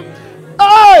calling.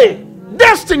 Aye.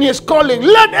 Destiny is calling.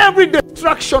 Let every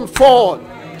distraction fall.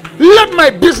 Let my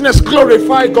business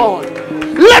glorify God.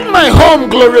 Let my home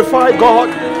glorify God.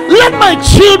 Let my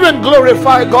children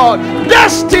glorify God.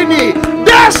 Destiny.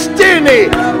 Destiny.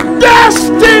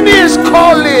 Destiny is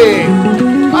calling.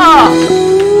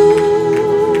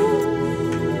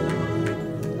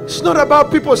 It's not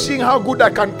about people seeing how good I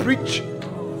can preach.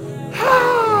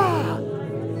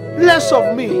 Less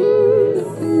of me.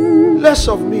 Less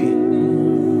of me.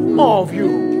 More of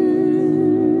you.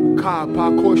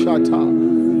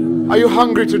 Are you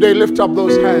hungry today? Lift up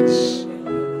those hands.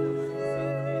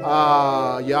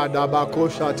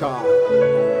 Yadabakoshata.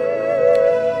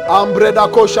 Ambreda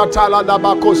koshata la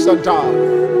dabakosanta.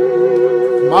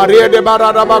 Maria de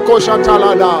baradabakosata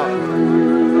la da.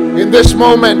 In this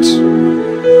moment,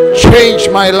 change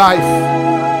my life.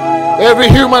 Every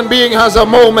human being has a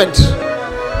moment.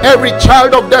 Every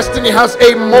child of destiny has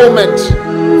a moment.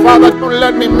 Father, don't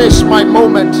let me miss my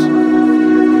moment.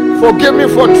 Forgive me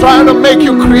for trying to make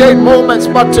you create moments,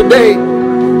 but today,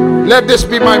 let this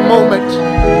be my moment.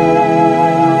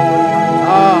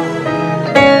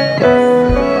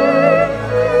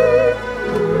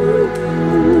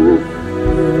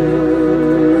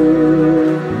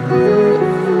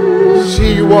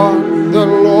 what the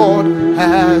Lord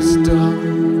has done.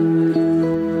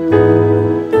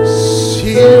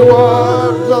 See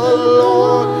what the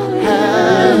Lord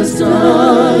has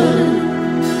done.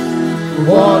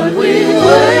 What we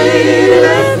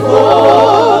waited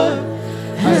for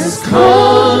has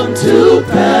come to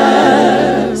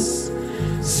pass.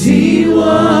 See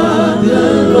what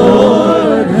the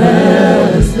Lord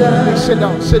has done. Sit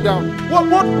down, sit down.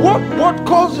 What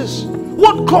causes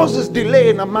delay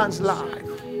in a man's life?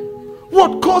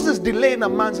 What causes delay in a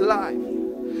man's life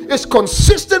is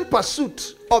consistent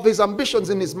pursuit of his ambitions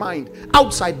in his mind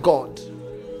outside God.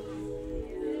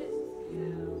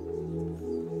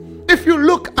 If you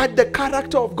look at the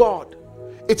character of God,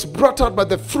 it's brought out by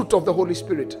the fruit of the Holy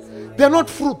Spirit. They're not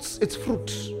fruits, it's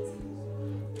fruits.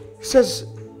 It says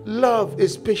love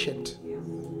is patient.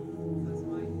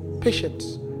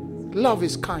 Patience. Love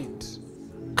is kind.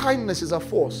 Kindness is a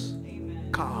force.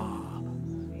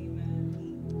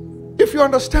 If you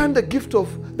understand the gift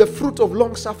of the fruit of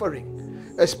long suffering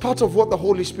as part of what the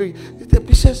Holy Spirit,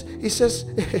 he says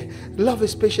love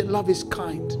is patient, love is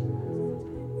kind.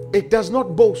 It does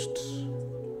not boast.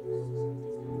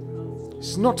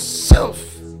 It's not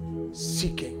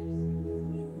self-seeking.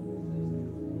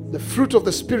 The fruit of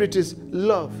the Spirit is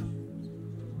love,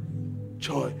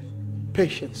 joy,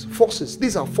 patience, forces.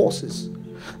 These are forces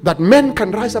that men can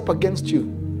rise up against you,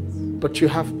 but you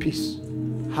have peace.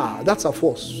 That's a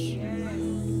force.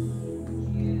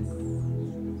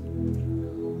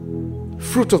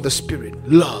 Fruit of the Spirit,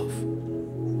 love.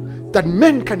 That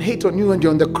men can hate on you and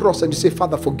you're on the cross and you say,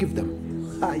 Father, forgive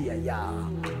them.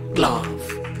 Love.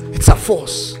 It's a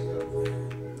force.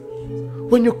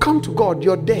 When you come to God,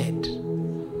 you're dead.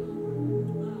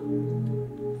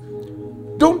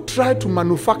 Don't try to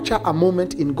manufacture a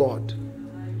moment in God.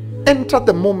 Enter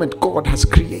the moment God has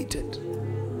created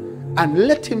and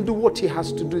let him do what he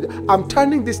has to do. I'm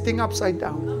turning this thing upside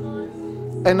down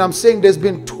and I'm saying there's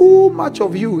been too much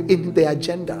of you in the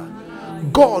agenda.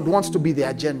 God wants to be the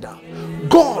agenda.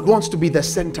 God wants to be the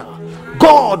center.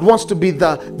 God wants to be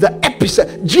the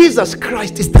epicenter. Jesus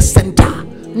Christ is the center,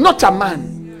 not a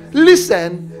man.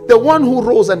 Listen, the one who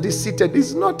rose and is seated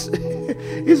is not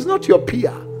your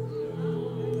peer.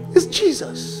 It's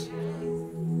Jesus.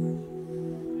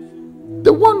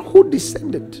 The one who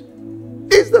descended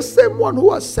is the same one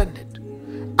who ascended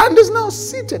and is now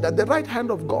seated at the right hand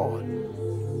of God.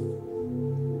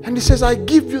 And he says, I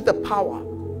give you the power,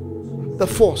 the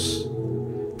force,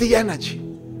 the energy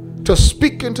to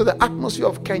speak into the atmosphere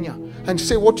of Kenya and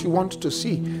say what you want to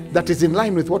see that is in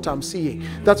line with what I'm seeing.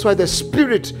 That's why the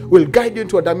Spirit will guide you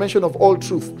into a dimension of all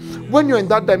truth. When you're in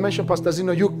that dimension, Pastor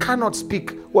Zeno, you cannot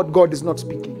speak what God is not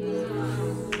speaking.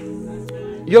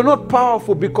 You're not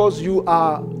powerful because you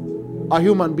are a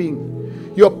human being.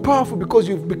 You're powerful because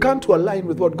you've begun to align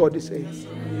with what God is saying.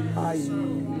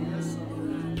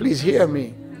 Please hear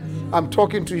me. I'm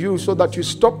talking to you so that you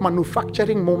stop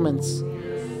manufacturing moments.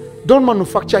 Don't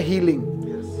manufacture healing.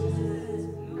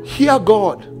 Hear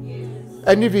God.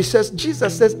 And if he says,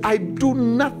 Jesus says, I do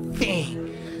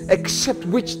nothing except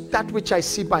that which I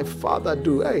see my Father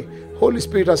do. Hey, Holy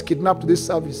Spirit has kidnapped this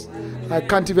service. I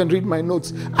can't even read my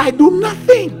notes. I do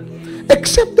nothing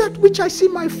except that which I see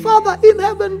my Father in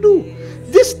heaven do.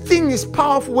 This thing is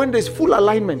powerful when there's full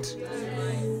alignment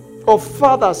of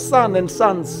Father, Son, and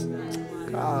sons.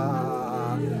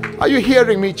 Are you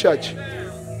hearing me, church?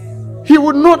 He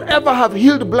would not ever have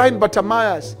healed blind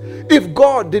Bartimaeus if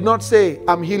God did not say,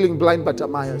 I'm healing blind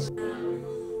Bartimaeus.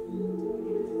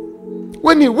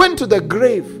 When he went to the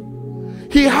grave,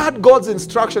 he had God's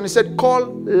instruction. He said, call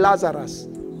Lazarus.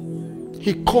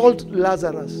 He called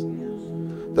Lazarus.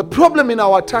 The problem in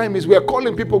our time is we are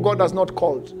calling people God has not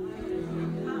called.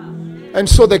 And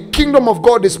so the kingdom of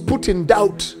God is put in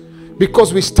doubt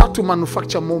because we start to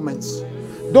manufacture moments.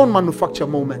 Don't manufacture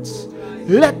moments.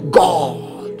 Let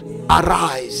God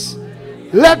arise.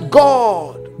 Let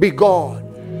God be God.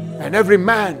 And every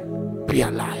man be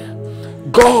a liar.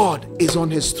 God is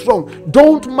on his throne.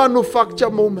 Don't manufacture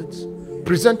moments.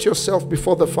 Present yourself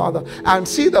before the Father and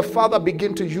see the Father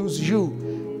begin to use you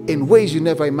in ways you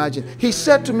never imagined. He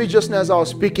said to me just now as I was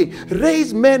speaking,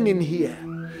 raise men in here.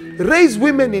 Raise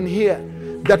women in here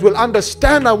that will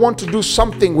understand I want to do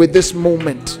something with this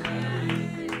moment.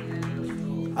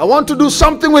 I want to do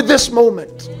something with this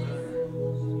moment.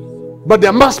 But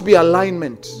there must be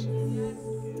alignment.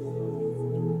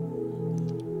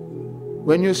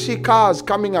 When you see cars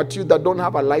coming at you that don't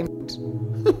have alignment,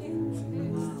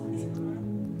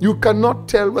 you cannot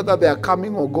tell whether they are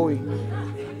coming or going.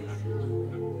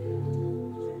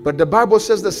 But the Bible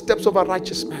says the steps of a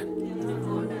righteous man,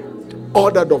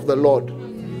 ordered of the Lord.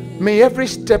 May every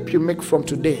step you make from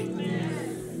today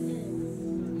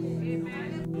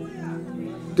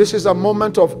This is a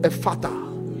moment of ephata,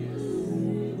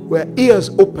 where ears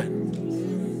open,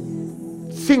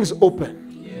 things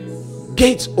open,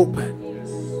 gates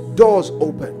open, doors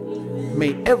open.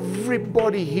 May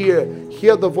everybody hear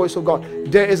the voice of God.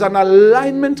 There is an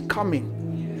alignment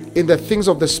coming in the things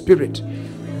of the Spirit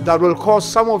that will cause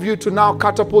some of you to now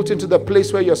catapult into the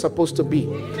place where you're supposed to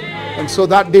be. And so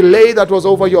that delay that was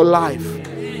over your life,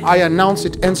 I announce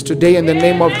it ends today in the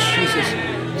name of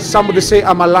Jesus. Somebody say,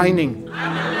 I'm aligning.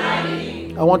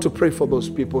 I want to pray for those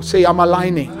people. Say, I'm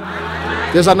aligning.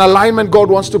 There's an alignment God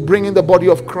wants to bring in the body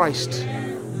of Christ.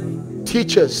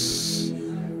 Teachers,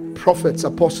 prophets,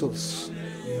 apostles,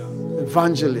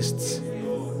 evangelists.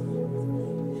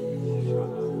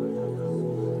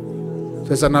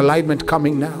 There's an alignment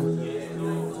coming now.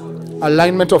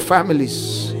 Alignment of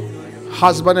families.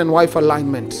 Husband and wife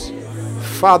alignment.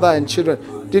 Father and children.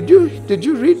 Did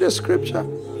you read the scripture?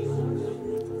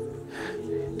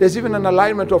 There's even an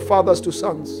alignment of fathers to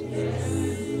sons.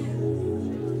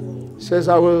 It says,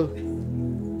 I will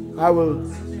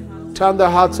turn the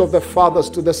hearts of the fathers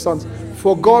to the sons.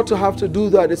 For God to have to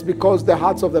do that, it's because the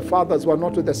hearts of the fathers were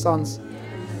not with the sons.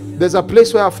 There's a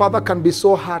place where a father can be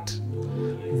so hurt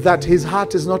that his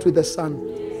heart is not with the son.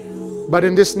 But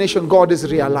in this nation, God is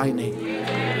realigning.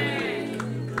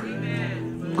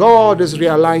 God is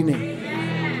realigning.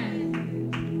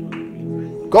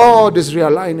 God is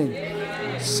realigning.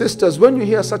 Sisters, when you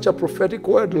hear such a prophetic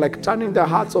word like turning the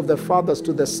hearts of the fathers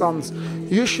to the sons,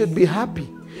 you should be happy,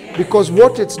 because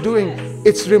what it's doing,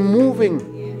 it's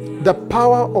removing the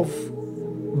power of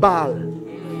Baal.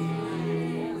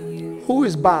 Who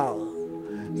is Baal?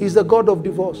 He's the god of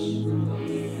divorce.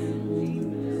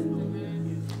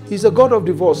 He's a god of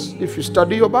divorce. If you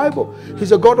study your Bible,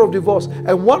 he's a god of divorce.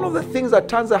 And one of the things that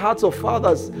turns the hearts of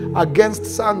fathers against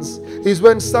sons is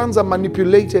when sons are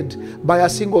manipulated by a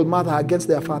single mother against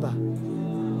their father.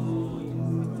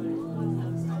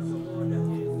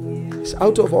 It's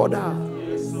out of order.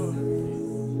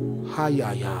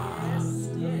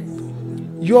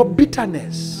 Your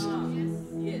bitterness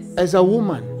as a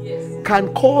woman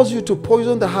can cause you to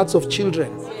poison the hearts of children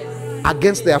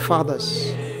against their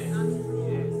fathers.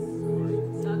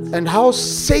 And how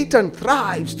Satan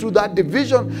thrives through that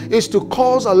division is to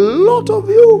cause a lot of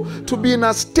you to be in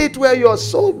a state where you are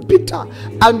so bitter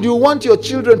and you want your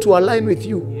children to align with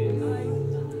you.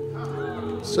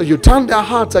 So you turn their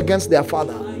hearts against their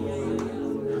father.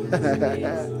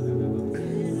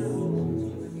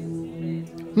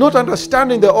 Not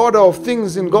understanding the order of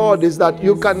things in God is that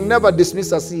you can never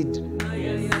dismiss a seed.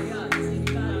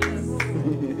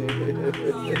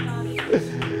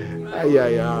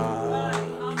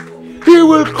 He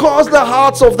will cause the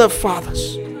hearts of the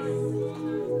fathers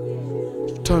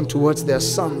to turn towards their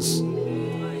sons,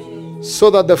 so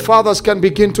that the fathers can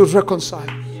begin to reconcile.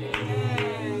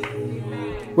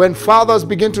 When fathers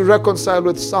begin to reconcile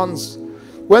with sons,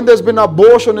 when there's been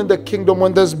abortion in the kingdom,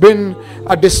 when there's been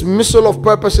a dismissal of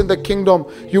purpose in the kingdom,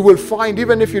 you will find,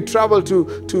 even if you travel to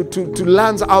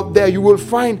lands out there, you will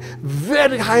find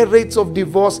very high rates of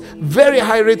divorce, very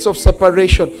high rates of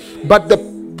separation. But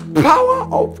the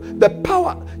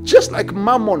power, just like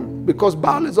Mammon, because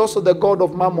Baal is also the god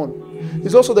of Mammon,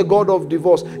 he's also the god of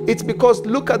divorce. It's because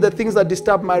look at the things that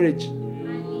disturb marriage: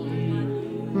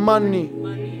 money,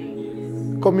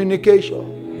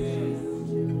 communication.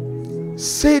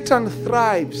 Satan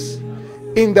thrives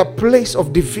in the place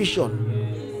of division.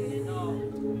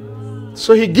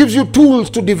 So he gives you tools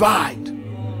to divide.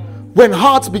 When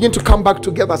hearts begin to come back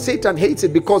together, Satan hates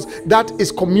it, because that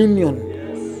is communion.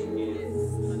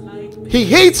 He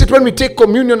hates it when we take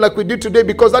communion like we did today,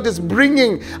 because that is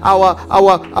bringing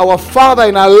our Father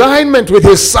in alignment with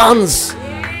his sons.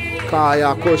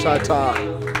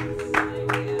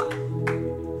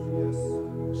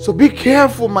 So be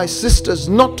careful, my sisters,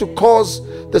 not to cause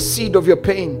the seed of your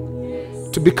pain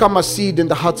to become a seed in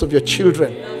the hearts of your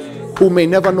children, who may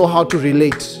never know how to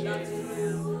relate.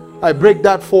 I break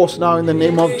that force now in the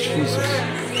name of Jesus.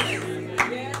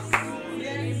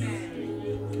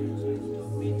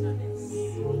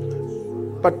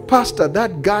 But Pastor,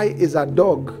 that guy is a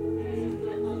dog.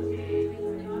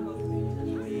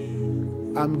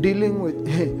 I'm dealing with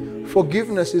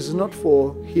forgiveness is not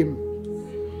for him.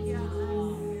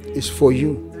 It's for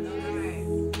you.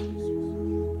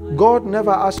 God never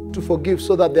asked you to forgive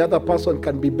so that the other person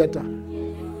can be better.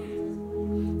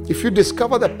 If you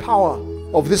discover the power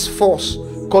of this force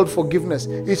called forgiveness,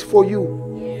 it's for you.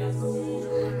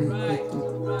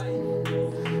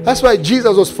 That's why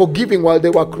Jesus was forgiving while they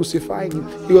were crucifying him.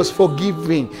 He was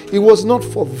forgiving. It was not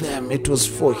for them, it was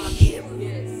for him.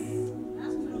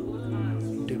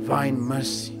 Divine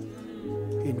mercy,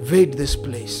 invade this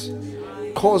place.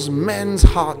 cause men's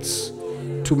hearts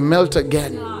to melt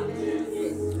again.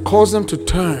 Cause them to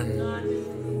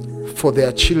turn for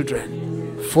their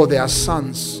children, for their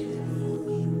sons.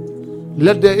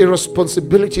 Let their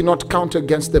irresponsibility not count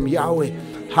against them, Yahweh.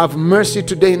 Have mercy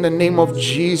today in the name of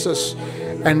Jesus.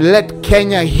 And let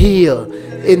Kenya heal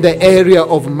in the area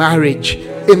of marriage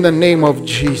in the name of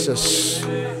Jesus.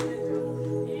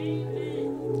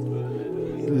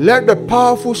 Let the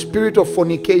powerful spirit of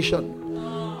fornication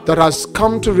that has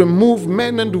come to remove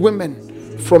men and women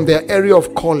from their area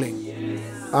of calling,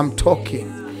 I'm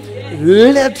talking,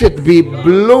 let it be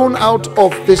blown out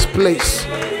of this place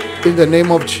in the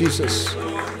name of Jesus.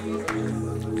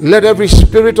 Let every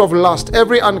spirit of lust,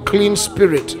 every unclean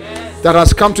spirit that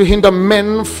has come to hinder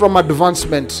men from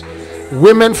advancement,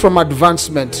 women from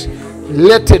advancement,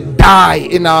 let it die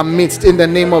in our midst in the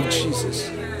name of Jesus.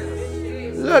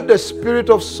 Let the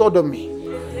spirit of sodomy,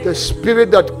 the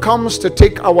spirit that comes to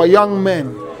take our young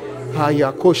men,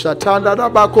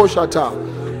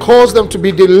 cause them to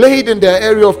be delayed in their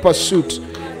area of pursuit.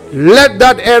 Let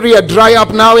that area dry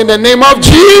up now in the name of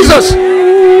Jesus.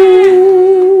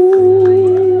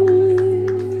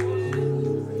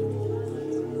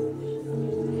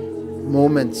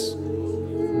 Moments.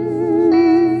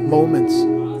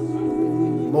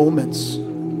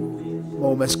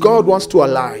 God wants to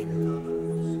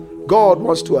align. God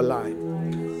wants to align.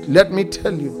 Let me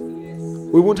tell you,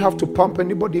 we won't have to pump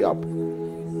anybody up.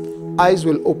 Eyes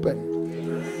will open.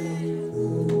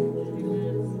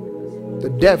 The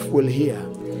deaf will hear.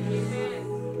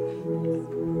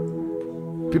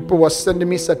 People were sending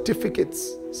me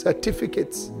certificates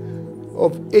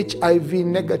of HIV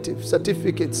negative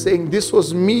certificates saying this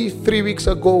was me 3 weeks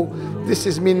ago, this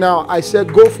is me now. I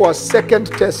said go for a second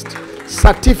test.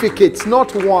 Certificates,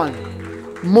 not one,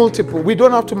 multiple. We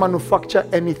don't have to manufacture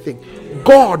anything.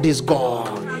 God is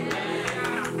God.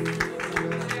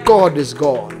 God is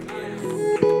God.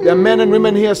 There are men and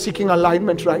women here seeking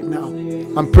alignment right now.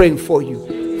 I'm praying for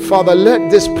you. Father, let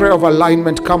this prayer of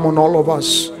alignment come on all of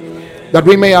us, that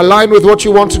we may align with what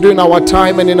you want to do in our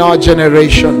time and in our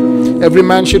generation. Every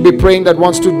man should be praying that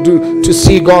wants to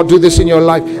see God do this in your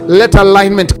life. Let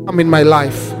alignment come in my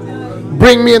life.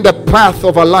 Bring me in the path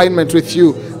of alignment with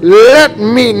you. Let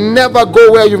me never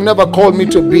go where you've never called me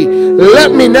to be.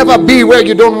 Let me never be where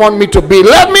you don't want me to be.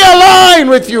 Let me align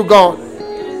with you, God.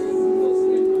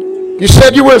 You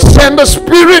said you will send a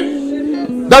spirit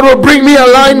that will bring me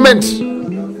alignment.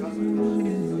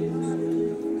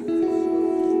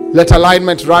 Let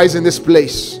alignment rise in this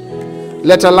place.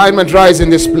 Let alignment rise in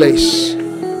this place.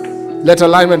 Let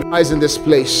alignment rise in this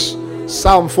place.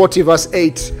 Psalm 40 verse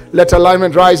 8. Let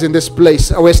alignment rise in this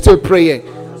place. We're still praying.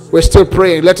 We're still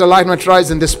praying. Let alignment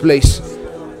rise in this place.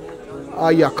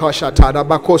 I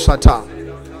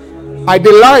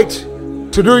delight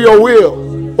to do your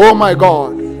will, oh my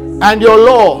God, and your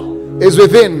law is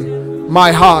within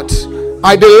my heart.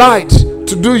 I delight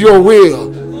to do your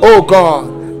will, oh God,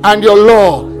 and your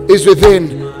law is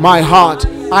within my heart.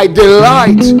 I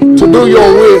delight to do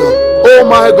your will, oh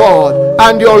my God,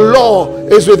 and your law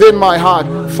is within my heart.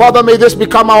 Father, may this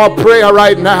become our prayer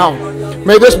right now.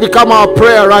 May this become our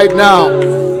prayer right now.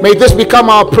 May this become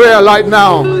our prayer right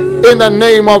now. In the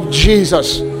name of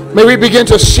Jesus. May we begin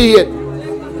to see it.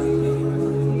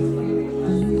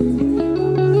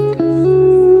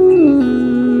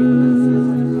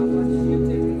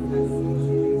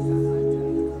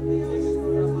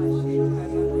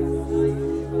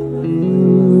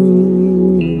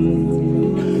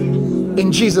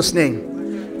 In Jesus' name.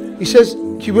 He says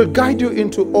he will guide you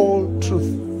into all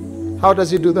truth. How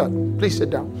does he do that? Please sit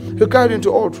down. He'll guide you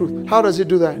into all truth. How does he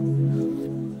do that?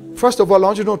 First of all, I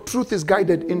want you to know truth is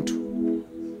guided into.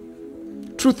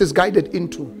 Truth is guided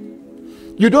into.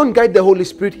 You don't guide the Holy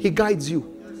Spirit, he guides you.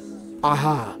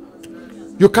 Aha.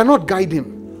 You cannot guide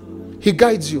him. He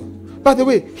guides you. By the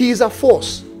way, he is a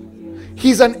force.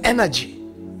 He's an energy.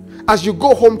 As you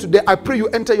go home today, I pray you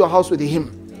enter your house with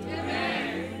him.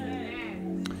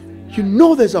 You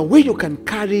know there's a way you can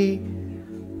carry.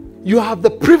 You have the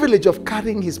privilege of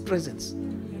carrying his presence.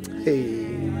 Hey.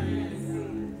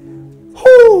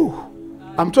 Whoo.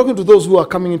 I'm talking to those who are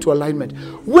coming into alignment.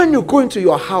 When you go into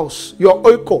your house, your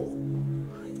oiko,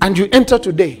 and you enter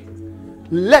today,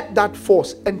 let that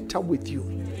force enter with you.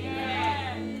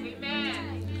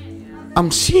 I'm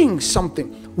seeing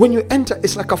something. When you enter,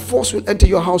 it's like a force will enter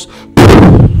your house.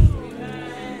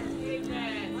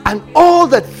 And all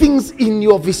the things in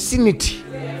your vicinity.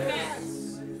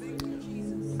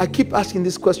 I keep asking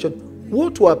this question.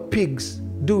 What were pigs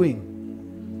doing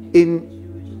in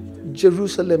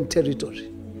Jerusalem territory?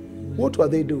 What were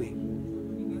they doing?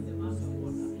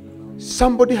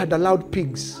 Somebody had allowed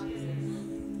pigs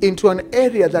into an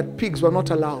area that pigs were not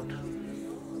allowed.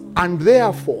 And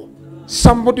therefore,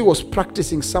 somebody was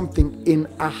practicing something in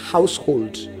a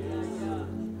household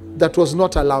that was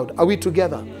not allowed. Are we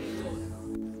together?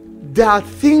 There are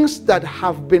things that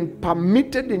have been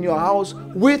permitted in your house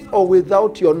with or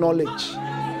without your knowledge,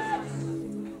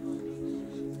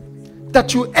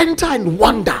 that you enter and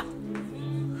wonder.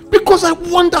 Because I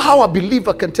wonder how a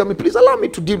believer can tell me, please allow me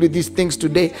to deal with these things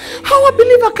today. How a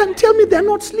believer can tell me they're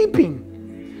not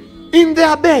sleeping in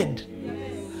their bed.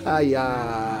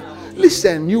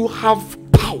 Listen, you have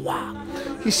power.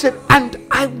 He said, and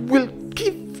I will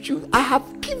give you. I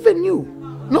have given you.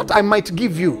 Not I might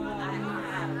give you.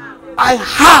 I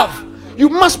have. You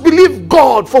must believe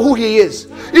God for who he is.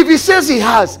 If he says he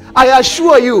has, I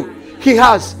assure you, he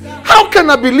has. How can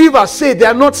a believer say they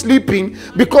are not sleeping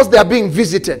because they are being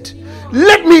visited?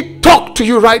 Let me talk to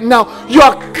you right now. You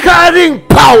are carrying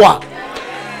power.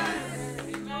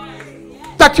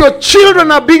 That your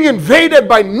children are being invaded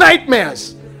by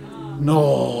nightmares.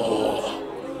 No.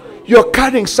 You're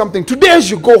carrying something. Today as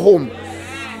you go home,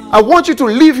 I want you to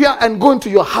leave here and go into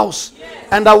your house.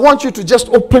 And I want you to just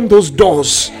open those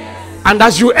doors. And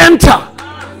as you enter,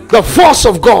 the force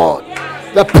of God,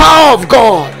 the power of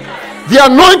God, the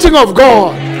anointing of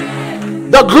God,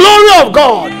 the glory of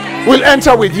God will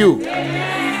enter with you.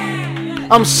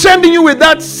 I'm sending you with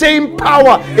that same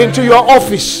power into your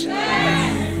office. You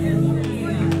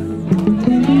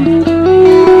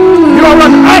are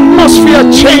an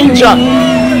atmosphere changer.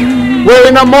 We're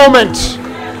in a moment.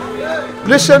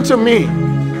 Listen to me.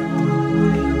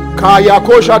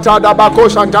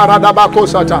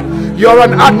 You're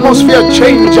an atmosphere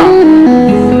changer.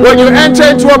 When you enter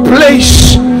into a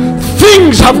place,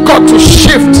 things have got to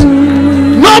shift.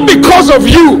 Not because of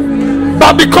you,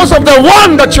 but because of the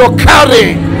one that you're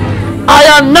carrying.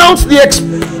 I announce the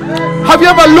Have you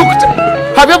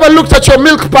ever looked at your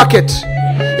milk packet?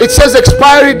 It says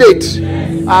expiry date.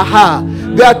 Aha.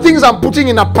 There are things I'm putting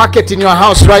in a packet in your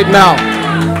house right now.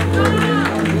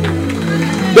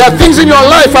 There are things in your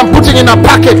life I'm putting in a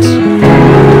packet,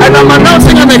 and I'm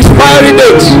announcing an expiry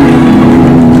date.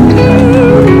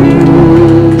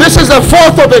 This is the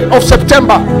 4th of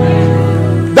September.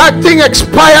 That thing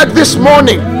expired this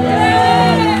morning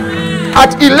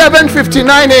at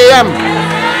 11:59 a.m.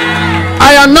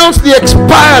 I announced the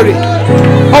expiry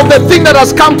of the thing that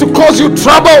has come to cause you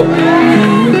trouble.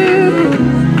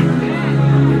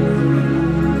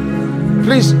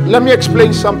 Please, let me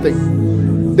explain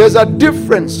something. There's a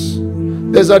difference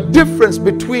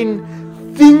between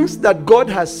things that God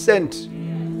has sent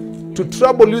to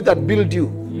trouble you that build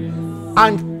you,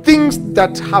 and things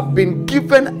that have been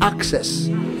given access,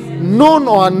 known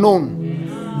or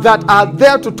unknown, that are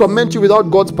there to torment you without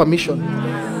God's permission.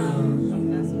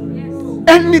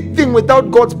 Anything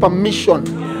without God's permission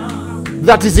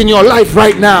that is in your life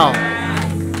right now,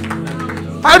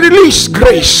 I release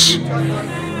grace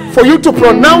for you to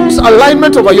pronounce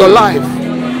alignment over your life,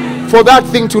 for that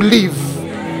thing to leave.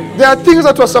 There are things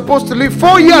that were supposed to leave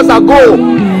 4 years ago.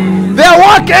 Their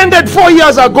work ended 4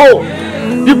 years ago.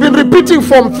 You've been repeating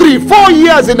from 4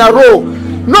 years in a row.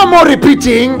 No more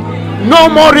repeating. No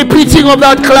more repeating of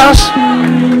that class.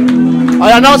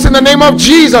 I announce in the name of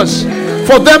Jesus,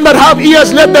 for them that have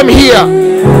ears, let them hear.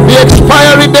 The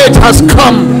expiry date has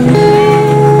come.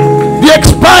 The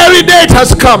expiry date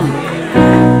has come.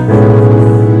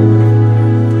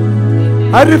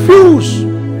 I refuse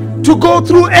to go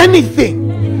through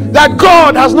anything that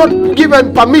God has not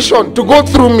given permission to go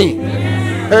through me.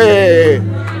 Hey,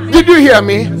 did you hear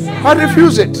me? I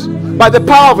refuse it by the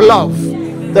power of love,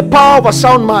 the power of a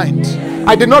sound mind.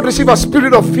 I did not receive a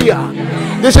spirit of fear.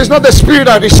 This is not the spirit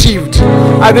I received.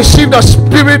 I received a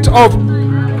spirit of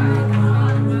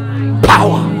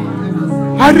power.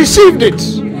 I received it.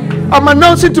 I'm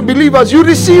announcing to believers, you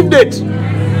received it.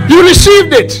 You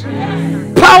received it.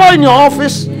 Power in your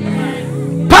office,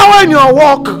 power in your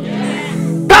walk,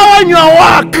 power in your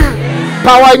work,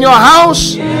 power in your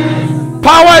house,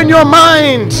 power in your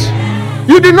mind.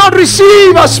 You did not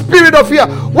receive a spirit of fear.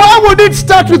 Why would it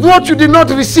start with what you did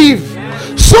not receive?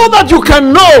 So that you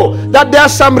can know that there are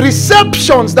some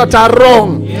receptions that are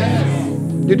wrong.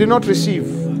 You did not receive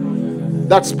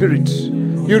that spirit.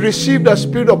 You received a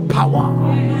spirit of power,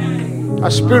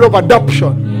 a spirit of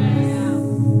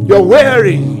adoption. You're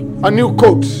wearing a new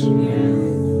coat.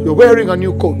 You're wearing a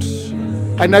new coat.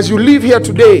 And as you leave here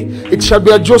today, it shall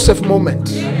be a Joseph moment.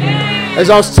 As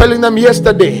I was telling them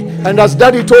yesterday, and as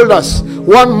Daddy told us,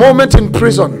 one moment in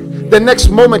prison, the next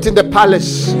moment in the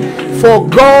palace. For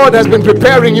God has been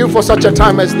preparing you for such a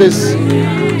time as this.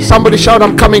 Somebody shout,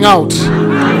 I'm coming out.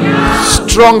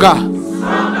 Stronger,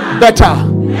 better,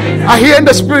 I hear in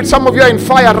the spirit, some of you are in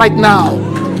fire right now,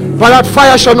 but that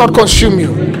fire shall not consume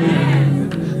you.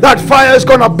 That fire is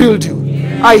going to build you.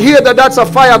 I hear that that's a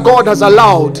fire God has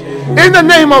allowed. In the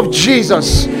name of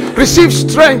Jesus, receive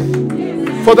strength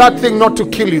for that thing not to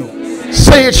kill you.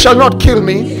 Say, it shall not kill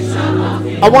me.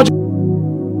 I want you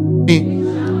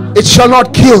to, it shall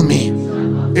not kill me.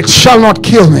 It shall not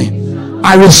kill me.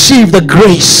 I receive the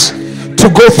grace to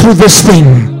go through this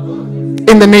thing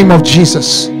in the name of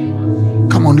Jesus.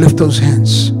 Come on, lift those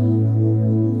hands.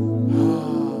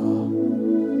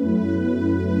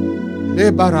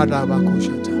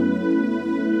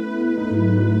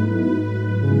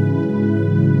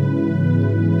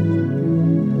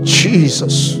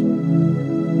 Jesus.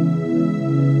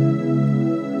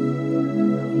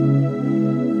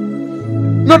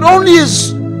 Not only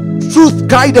is truth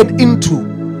guided into,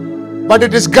 but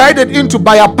it is guided into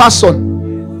by a person.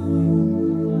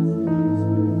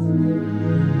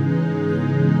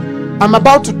 I'm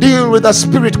about to deal with a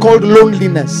spirit called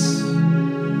loneliness.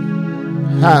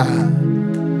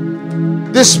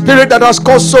 This spirit that has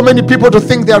caused so many people to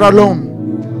think they are alone.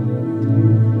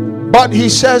 But he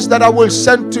says that I will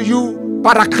send to you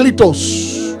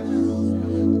Parakletos,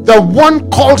 the one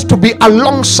called to be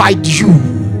alongside you.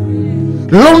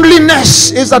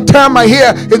 Loneliness is a term I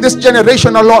hear in this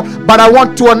generation a lot, but I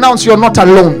want to announce you're not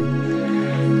alone.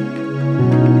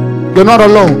 You're not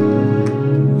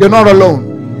alone. You're not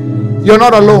alone. You're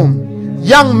not alone.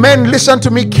 Young men, listen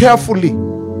to me carefully.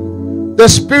 The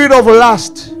spirit of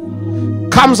lust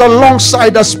comes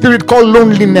alongside a spirit called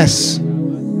loneliness.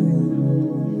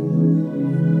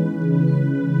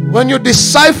 When you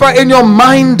decipher in your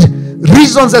mind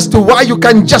reasons as to why you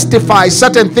can justify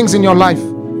certain things in your life,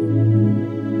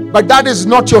 but that is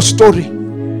not your story.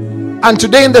 And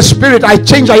today in the spirit, I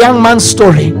change a young man's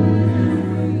story,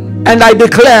 and I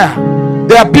declare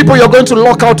there are people you're going to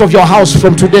lock out of your house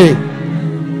from today.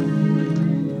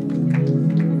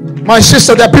 My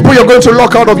sister, there are people you're going to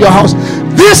lock out of your house.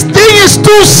 This thing is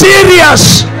too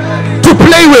serious to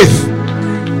play with.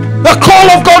 The call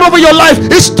of God over your life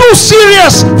is too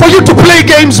serious for you to play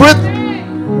games with.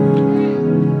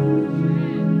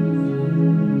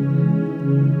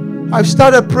 I've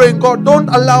started praying, God, don't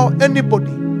allow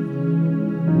anybody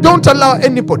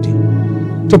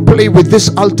to play with this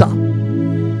altar.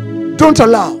 Don't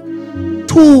allow.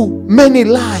 Too many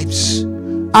lives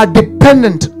are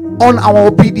dependent on our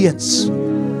obedience.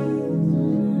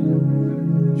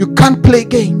 You can't play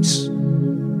games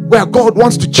where God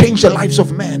wants to change the lives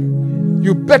of men.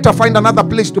 You better find another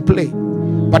place to play,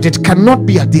 but it cannot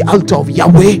be at the altar of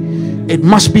Yahweh. It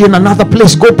must be in another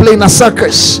place. Go play in a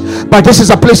circus, but this is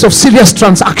a place of serious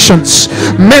transactions.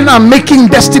 Men are making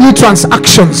destiny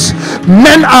transactions.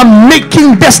 Men are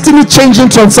making destiny changing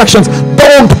transactions.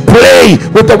 Don't play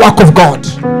with the work of God.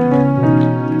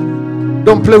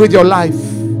 Don't play with your life.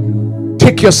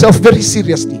 Take yourself very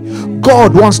seriously.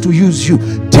 God wants to use you.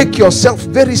 Take yourself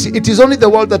very seriously. It is only the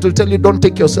world that will tell you don't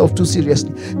take yourself too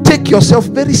seriously. Take yourself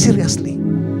very seriously.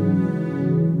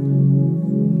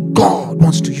 God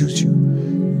wants to use you.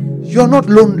 You're not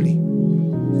lonely.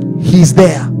 He's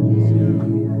there.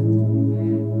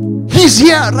 He's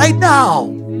here right now.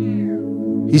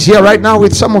 He's here right now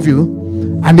with some of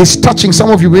you, and he's touching some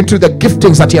of you into the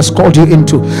giftings that he has called you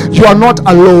into. You are not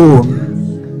alone.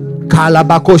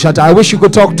 I wish you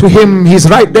could talk to him. He's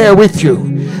right there with you,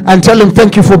 and tell him,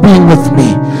 thank you for being with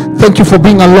me. Thank you for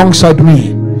being alongside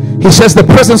me. He says the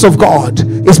presence of God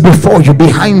is before you,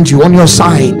 behind you, on your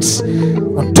sides,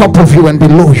 on top of you and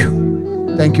below you.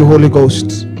 Thank you, Holy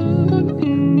Ghost.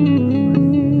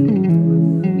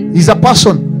 He's a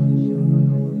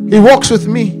person. He walks with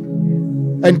me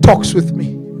and talks with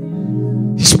me.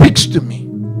 He speaks to me.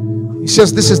 He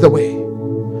says, this is the way.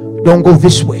 Don't go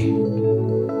this way.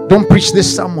 Don't preach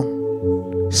this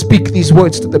sermon. Speak these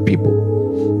words to the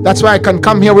people. That's why I can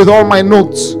come here with all my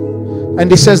notes, and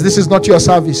he says, this is not your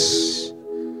service.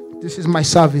 This is my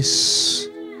service.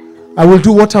 I will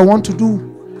do what I want to do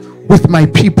with my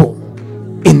people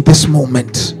in this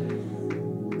moment.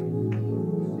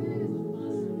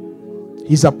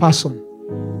 He's a person,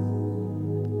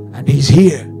 and he's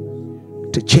here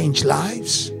to change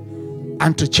lives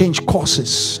and to change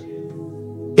courses.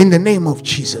 In the name of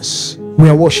Jesus, we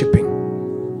are worshiping.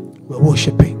 We're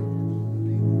worshiping.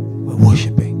 We're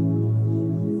worshiping.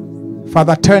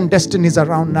 Father, turn destinies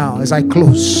around now as I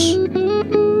close.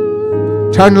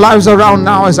 Turn lives around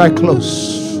now as I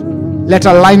close. Let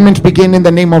alignment begin in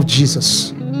the name of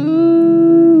Jesus.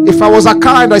 If I was a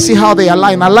car and I see how they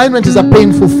align, alignment is a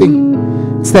painful thing.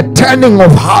 It's the turning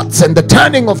of hearts and the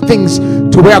turning of things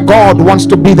to where God wants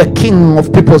to be the king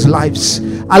of people's lives.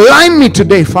 Align me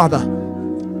today, Father.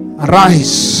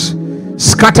 Arise.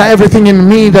 Scatter everything in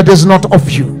me that is not of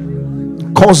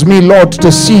you. Cause me, Lord,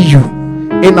 to see you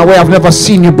in a way I've never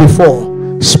seen you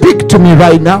before. Speak to me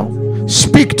right now.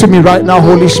 Speak to me right now,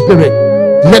 Holy Spirit.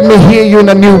 Let me hear you in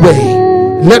a new way.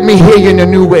 Let me hear you in a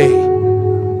new way.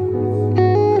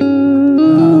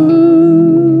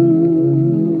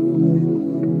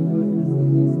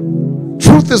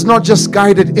 Truth is not just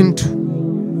guided into.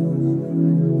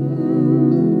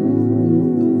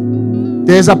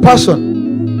 There is a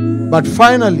person, but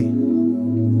finally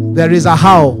there is a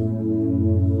how.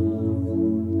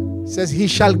 It says he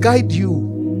shall guide you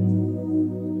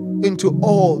into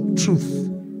all truth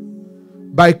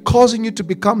by causing you to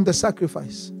become the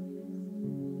sacrifice.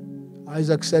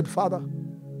 Isaac said, Father,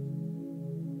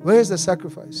 where is the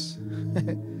sacrifice?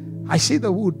 I see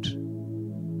the wood,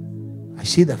 I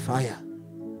see the fire,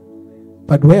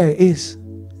 but where is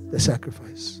the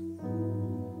sacrifice?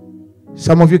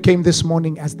 Some of you came this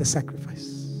morning as the sacrifice.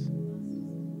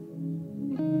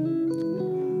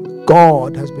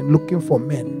 God has been looking for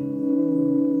men,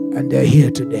 and they're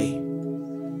here today.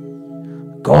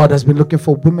 God has been looking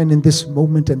for women in this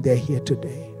moment, and they're here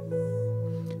today.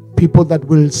 People that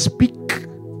will speak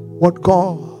what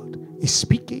God is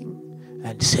speaking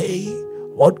and say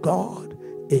what God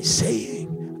is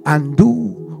saying and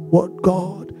do what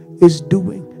God is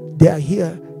doing. They are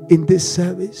here in this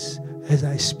service as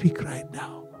I speak right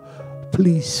now.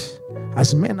 Please,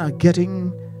 as men are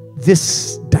getting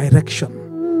this direction,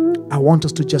 I want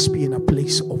us to just be in a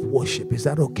place of worship. Is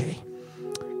that okay?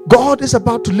 God is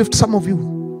about to lift some of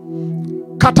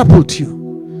you, catapult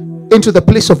you into the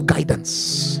place of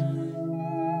guidance.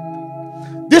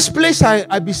 This place,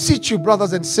 I beseech you,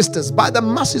 brothers and sisters, by the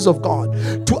mercies of God,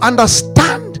 to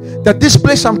understand that this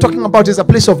place I'm talking about is a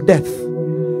place of death.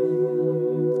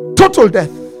 Total death.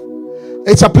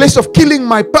 It's a place of killing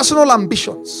my personal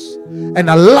ambitions and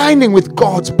aligning with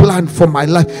God's plan for my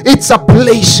life. It's a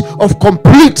place of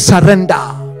complete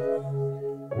surrender.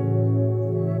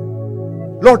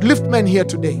 Lord, lift men here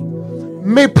today.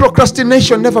 May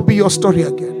procrastination never be your story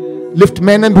again. Lift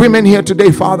men and women here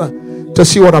today, Father, to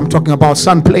see what I'm talking about.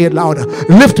 Son, play it louder.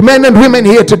 Lift men and women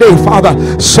here today, Father,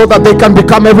 so that they can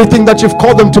become everything that you've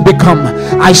called them to become.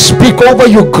 I speak over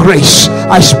you grace.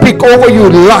 I speak over you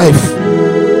life.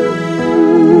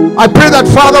 I pray that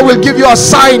Father will give you a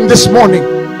sign this morning.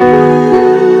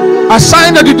 A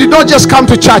sign that you did not just come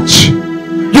to church.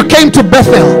 You came to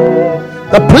Bethel,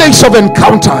 the place of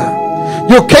encounter.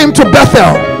 You came to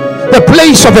Bethel, the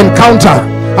place of encounter.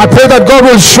 I pray that God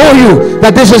will show you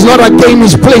that this is not a game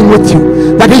He's playing with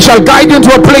you, that He shall guide you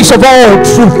into a place of all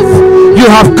truth. You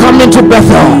have come into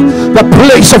Bethel, the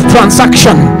place of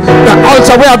transaction, the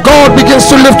altar where God begins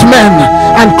to lift men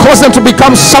and cause them to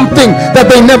become something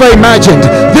that they never imagined.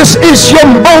 This is your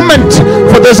moment,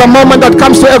 for there's a moment that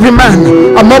comes to every man,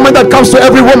 a moment that comes to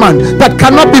every woman that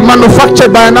cannot be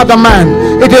manufactured by another man.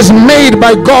 It is made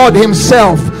by God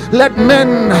Himself. Let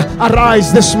men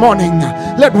arise this morning.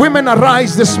 Let women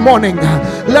arise this morning.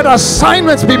 Let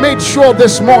assignments be made sure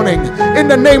this morning in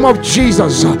the name of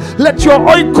Jesus. Let your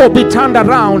oiko be turned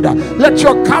around. Let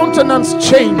your countenance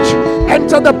change.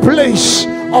 Enter the place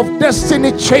of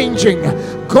destiny changing.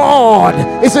 God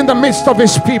is in the midst of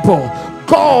His people.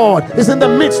 God is in the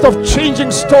midst of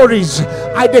changing stories.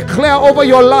 I declare over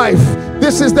your life,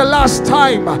 this is the last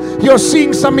time you're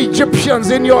seeing some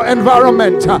Egyptians in your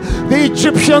environment. The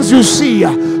Egyptians you see,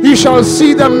 you shall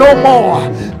see them no more.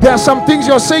 There are some things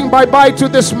you're saying bye-bye to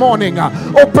this morning.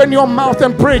 Open your mouth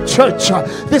and pray, church.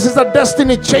 This is a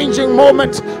destiny changing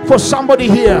moment for somebody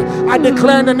here. I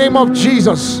declare in the name of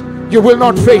Jesus, you will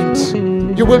not faint.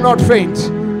 You will not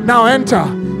faint. Now enter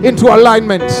into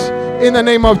alignment in the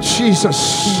name of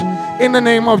Jesus. In the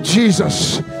name of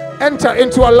Jesus. Enter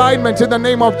into alignment in the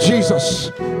name of Jesus.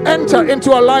 Enter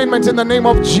into alignment in the name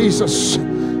of Jesus.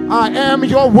 I am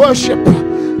your worship.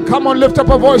 Come on, lift up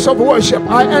a voice of worship.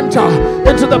 I enter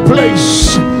into the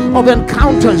place of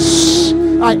encounters.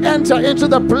 I enter into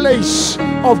the place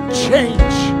of change.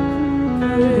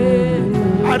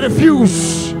 I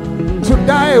refuse to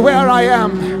die where I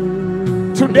am.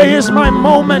 Today is my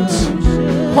moment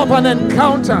of an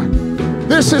encounter.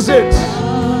 This is it.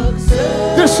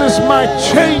 This is my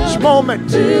change moment.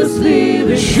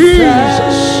 Jesus.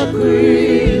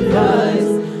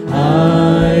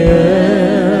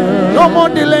 No more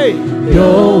delay.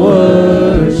 Your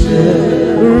worship.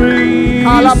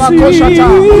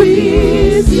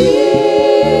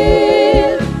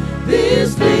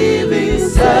 This living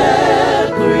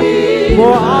sacrifice.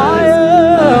 For I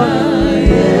am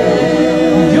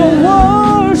your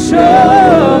worship.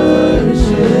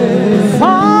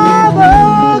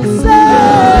 Father,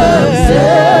 accept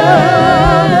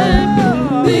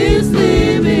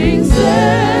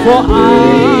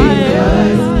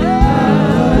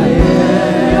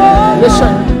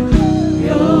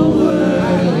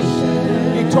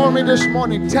for me this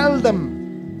morning. Tell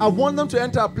them, I want them to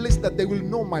enter a place that they will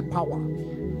know my power.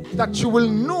 That you will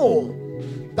know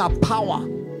the power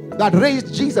that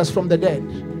raised Jesus from the dead.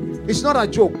 It's not a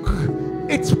joke.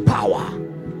 It's power.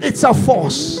 It's a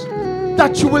force.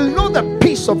 That you will know the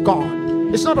peace of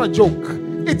God. It's not a joke.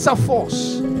 It's a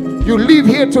force. You live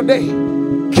here today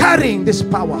carrying this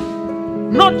power.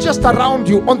 Not just around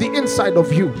you, on the inside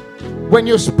of you. When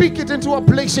you speak it into a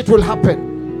place, it will happen.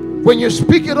 When you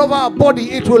speak it over a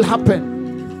body, it will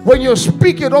happen. When you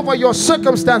speak it over your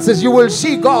circumstances, you will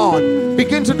see God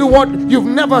begin to do what you've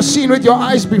never seen with your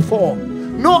eyes before.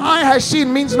 No eye has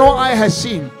seen means no eye has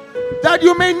seen. That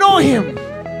you may know him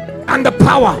and the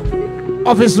power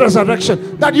of his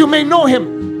resurrection. That you may know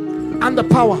him and the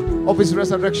power of his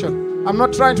resurrection. I'm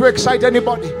not trying to excite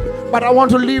anybody, but I want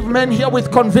to leave men here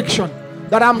with conviction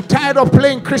that I'm tired of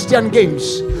playing Christian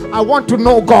games. I want to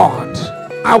know God.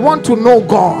 I want to know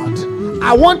God.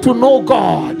 I want to know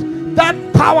God. That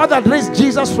power that raised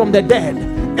Jesus from the dead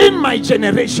in my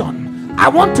generation. I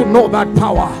want to know that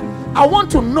power. I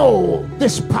want to know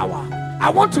this power.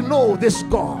 I want to know this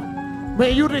God.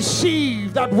 May you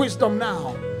receive that wisdom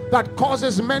now that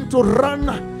causes men to run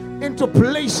into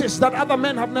places that other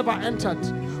men have never entered.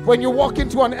 When you walk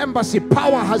into an embassy,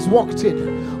 power has walked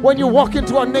in. When you walk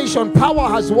into a nation, power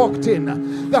has walked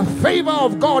in. The favor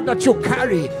of God that you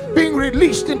carry being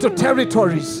released into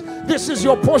territories. This is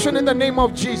your portion in the name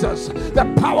of Jesus.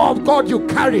 The power of God you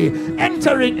carry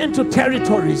entering into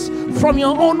territories, from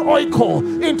your own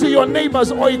oiko into your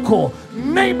neighbor's oiko.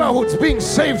 Neighborhoods being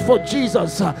saved for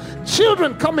Jesus.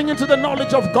 Children coming into the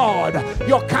knowledge of God.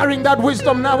 You're carrying that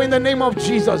wisdom now in the name of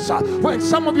Jesus. When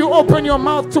some of you open your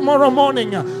mouth tomorrow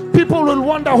morning, people will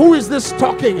wonder, who is this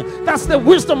talking? That's the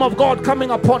wisdom of God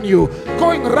coming upon you.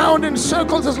 Going round in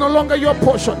circles is no longer your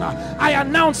portion. I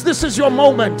announce this is your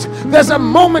moment. There's a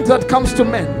moment that comes to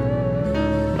men.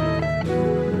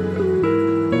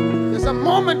 There's a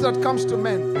moment that comes to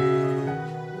men.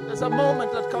 There's a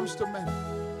moment that comes to men.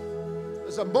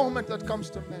 There's a moment that comes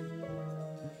to men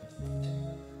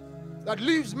that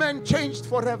leaves men changed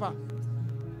forever.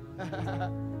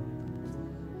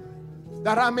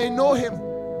 That I may know him.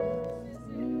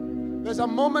 There's a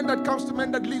moment that comes to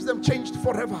men that leaves them changed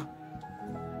forever.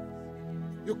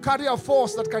 You carry a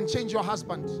force that can change your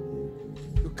husband.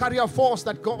 You carry a force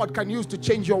that God can use to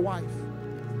change your wife,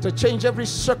 to change every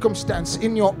circumstance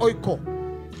in your oiko.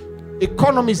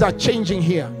 Economies are changing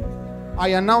here. I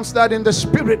announce that in the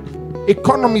spirit.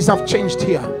 Economies have changed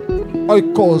here.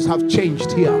 Oikos have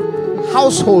changed here.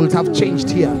 Households have changed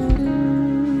here.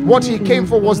 What he came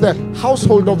for was the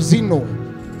household of Zeno,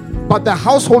 but the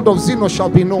household of Zeno shall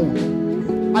be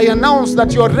known. I announce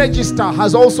that your register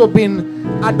has also been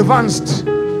advanced,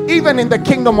 even in the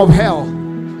kingdom of hell.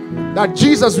 That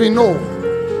Jesus we know,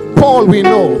 Paul we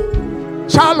know,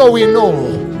 Charlo we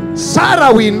know,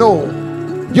 Sarah we know.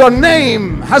 Your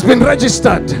name has been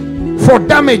registered for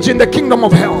damage in the kingdom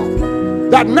of hell.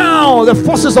 That now the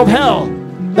forces of hell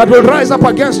that will rise up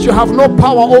against you have no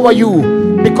power over you,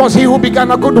 because he who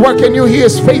began a good work in you, he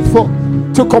is faithful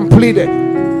to complete it.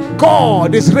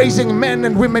 God is raising men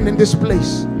and women in this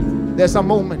place. There's a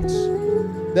moment.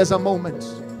 There's a moment.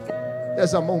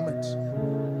 There's a moment.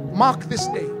 Mark this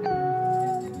day.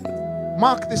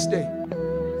 Mark this day.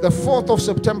 The 4th of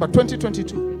September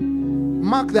 2022.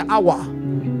 Mark the hour.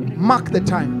 Mark the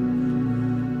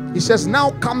time. He says,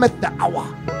 now cometh the hour.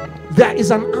 There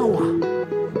is an hour.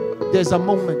 There's a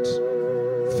moment.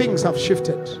 Things have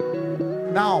shifted.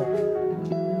 Now,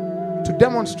 to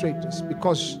demonstrate this,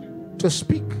 because to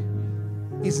speak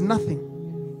is nothing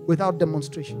without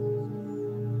demonstration.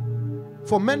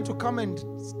 For men to come and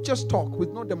just talk with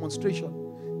no demonstration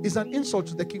is an insult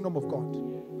to the kingdom of God.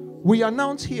 We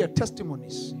announce here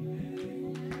testimonies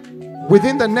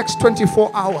within the next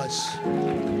 24 hours.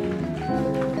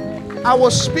 I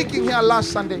was speaking here last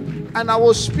Sunday, and I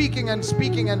was speaking and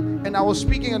I was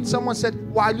speaking, and someone said,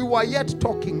 while you were yet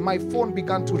talking, my phone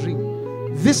began to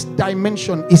ring. This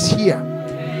dimension is here.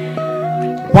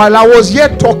 While I was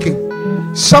yet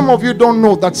talking, some of you don't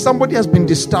know that somebody has been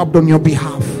disturbed on your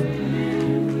behalf.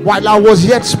 While I was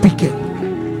yet speaking,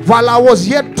 while I was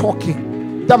yet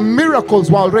talking, the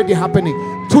miracles were already happening.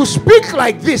 To speak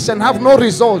like this and have no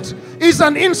results is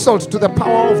an insult to the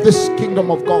power of this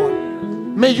kingdom of God.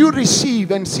 May you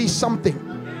receive and see something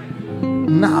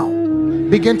now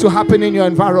begin to happen in your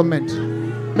environment.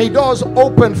 May doors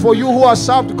open for you who have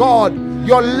served God.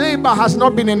 Your labor has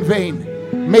not been in vain.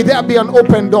 May there be an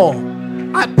open door.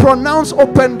 I pronounce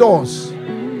open doors.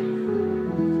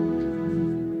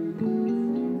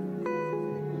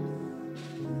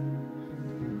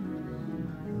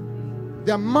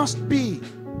 There must be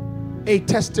a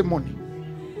testimony.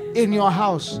 in your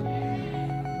house.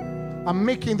 I'm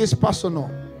making this personal.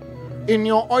 In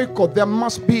your oikos, there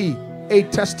must be a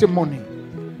testimony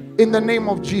in the name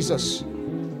of Jesus,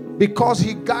 because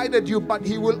he guided you, but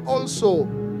he will also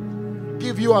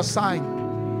give you a sign.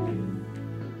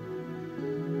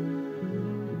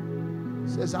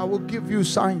 He says, I will give you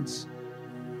signs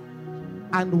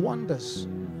and wonders.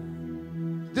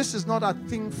 This is not a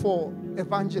thing for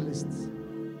evangelists.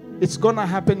 It's gonna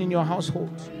happen in your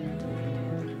household.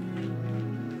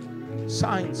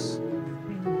 Signs,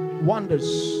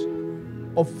 wonders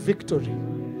of victory.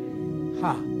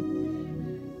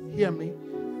 Hear me.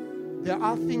 There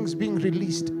are things being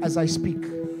released as I speak.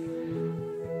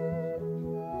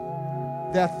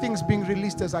 There are things being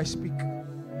released as I speak.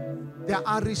 There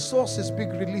are resources being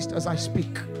released as I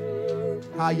speak.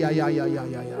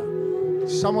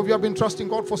 Some of you have been trusting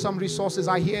God for some resources.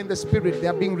 I hear in the spirit they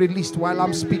are being released while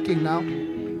I'm speaking now.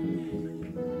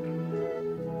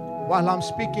 While I'm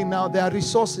speaking now, there are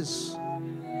resources.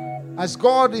 As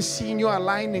God is seeing you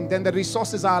aligning, then the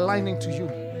resources are aligning to you.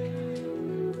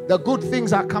 The good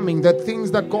things are coming. The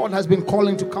things that God has been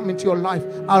calling to come into your life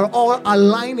are all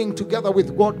aligning together with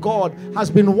what God has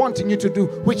been wanting you to do,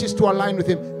 which is to align with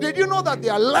Him. Did you know that the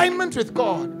alignment with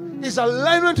God is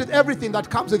alignment with everything that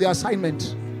comes with the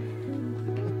assignment?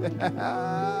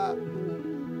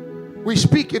 We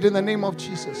speak it in the name of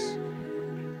Jesus.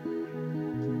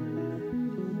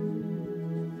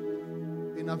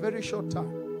 In a very short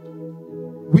time,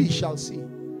 we shall see.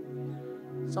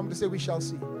 Somebody say, we shall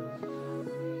see.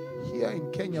 Here in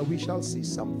Kenya, we shall see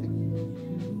something.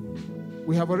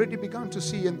 We have already begun to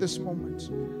see in this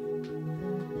moment.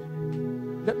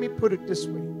 Let me put it this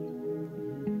way.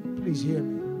 Please hear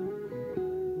me.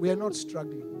 We are not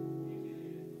struggling.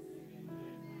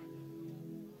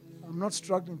 I'm not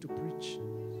struggling to preach.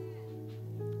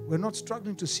 We're not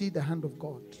struggling to see the hand of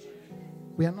God.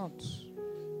 We are not.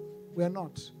 We are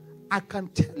not. I can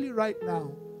tell you right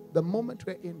now, the moment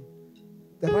we're in,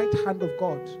 the right hand of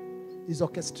God is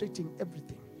orchestrating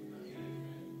everything.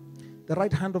 The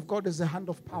right hand of God is the hand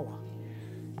of power.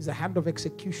 It's the hand of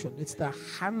execution. It's the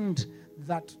hand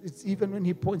that, it's even when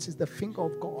He points, it's the finger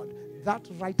of God. That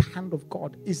right hand of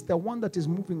God is the one that is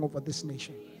moving over this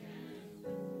nation.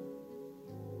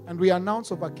 And we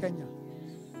announce over Kenya.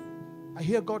 I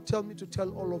hear God tell me to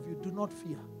tell all of you, do not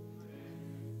fear.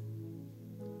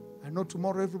 I know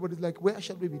tomorrow everybody's like, where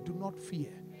shall we be? Do not fear.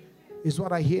 Is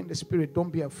what I hear in the spirit. Don't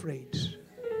be afraid.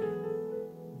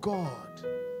 God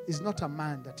is not a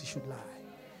man that He should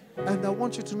lie. And I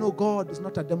want you to know God is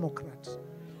not a Democrat.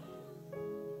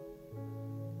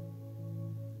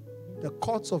 The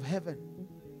courts of heaven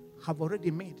have already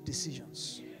made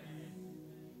decisions.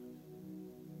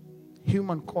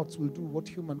 Human courts will do what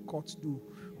human courts do.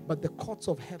 But the courts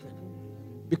of heaven,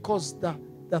 because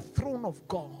the throne of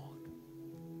God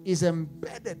is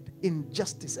embedded in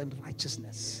justice and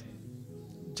righteousness.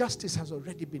 Justice has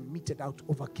already been meted out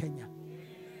over Kenya.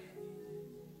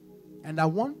 And I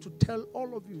want to tell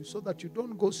all of you so that you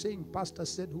don't go saying, Pastor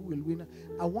said who will win.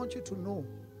 I want you to know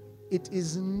it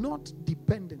is not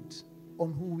dependent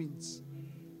on who wins.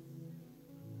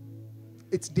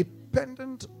 It's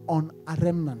dependent on a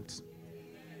remnant.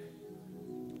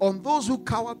 On those who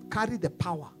carry the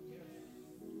power.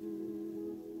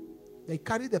 They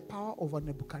carry the power over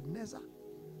Nebuchadnezzar.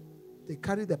 They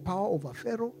carry the power over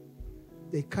Pharaoh.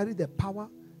 They carry the power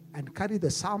and carry the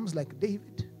Psalms like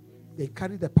David. They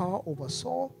carry the power over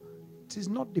Saul. It is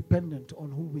not dependent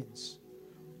on who wins.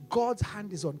 God's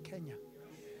hand is on Kenya.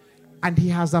 And He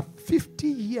has a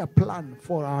 50-year plan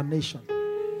for our nation.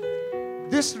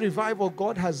 This revival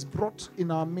God has brought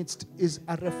in our midst is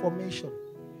a reformation.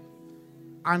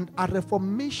 And a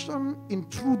reformation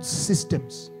intrudes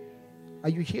systems. Are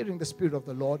you hearing the Spirit of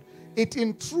the Lord? It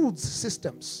intrudes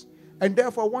systems. And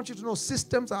therefore, I want you to know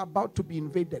systems are about to be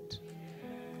invaded.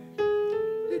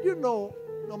 Did you know,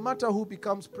 no matter who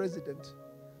becomes president,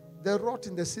 the rot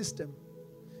in the system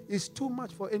is too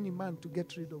much for any man to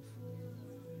get rid of.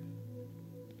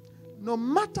 No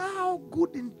matter how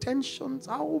good intentions,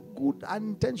 how good an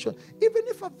intention, even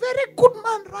if a very good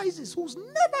man rises who's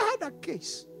never had a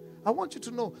case, I want you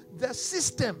to know the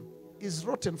system is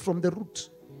rotten from the root.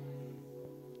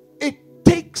 It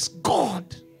takes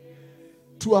God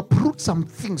to uproot some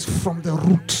things from the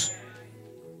root.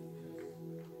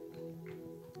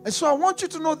 And so I want you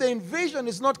to know the invasion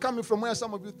is not coming from where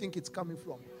some of you think it's coming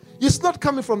from. It's not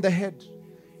coming from the head.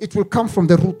 It will come from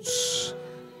the roots.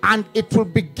 And it will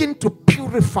begin to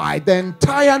purify the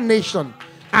entire nation.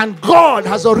 And God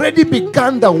has already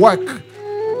begun the work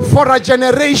for a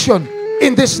generation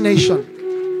in this nation.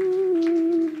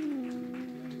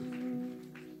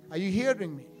 Are you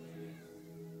hearing me?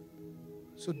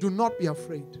 So do not be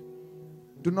afraid.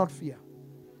 Do not fear.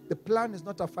 The plan is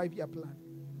not a 5-year plan.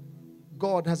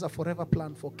 God has a forever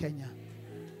plan for Kenya.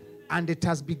 And it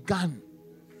has begun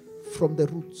from the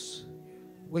roots.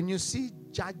 When you see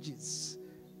judges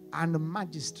and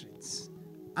magistrates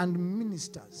and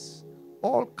ministers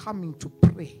all coming to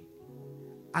pray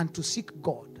and to seek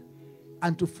God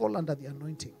and to fall under the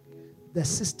anointing, the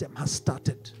system has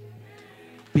started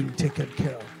being taken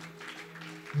care of.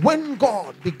 When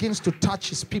God begins to touch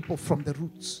his people from the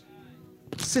roots,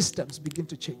 systems begin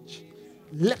to change.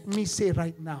 Let me say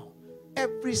right now,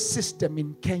 every system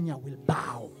in Kenya will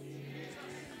bow.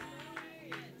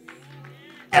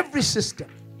 Every system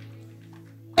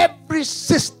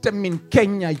in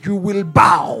Kenya, you will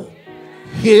bow.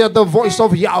 Hear the voice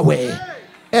of Yahweh.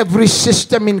 Every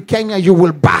system in Kenya, you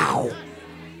will bow.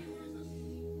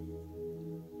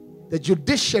 The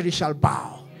judiciary shall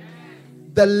bow.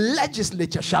 The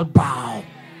legislature shall bow.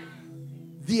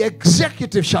 The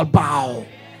executive shall bow.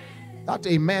 That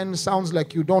amen sounds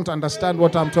like you don't understand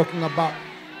what I'm talking about.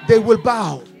 They will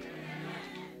bow.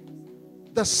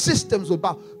 The systems will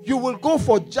bow. You will go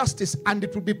for justice and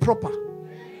it will be proper.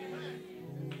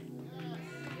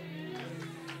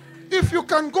 If you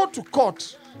can go to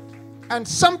court and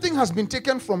something has been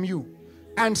taken from you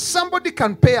and somebody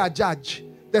can pay a judge,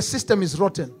 the system is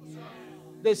rotten.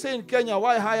 They say in Kenya,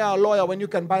 why hire a lawyer when you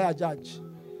can buy a judge?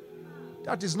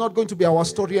 That is not going to be our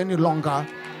story any longer.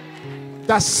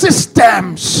 The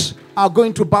systems are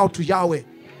going to bow to Yahweh.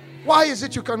 Why is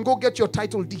it you can go get your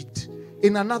title deed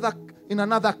in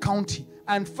another county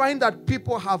and find that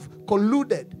people have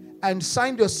colluded and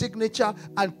signed your signature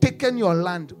and taken your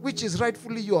land, which is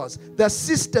rightfully yours? The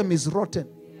system is rotten.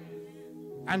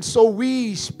 And so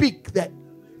we speak that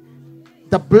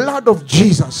the blood of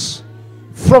Jesus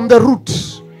from the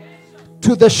root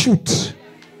to the shoot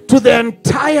to the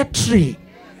entire tree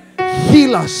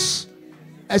heal us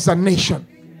as a nation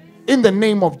in the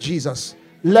name of Jesus.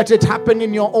 Let it happen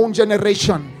in your own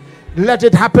generation. Let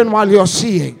it happen while you're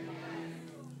seeing.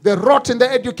 The rot in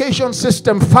the education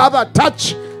system, Father,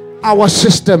 touch our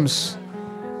systems.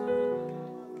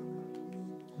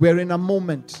 We're in a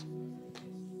moment.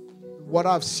 What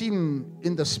I've seen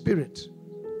in the spirit,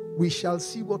 we shall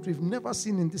see what we've never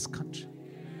seen in this country.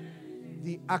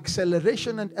 The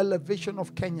acceleration and elevation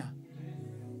of Kenya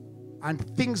and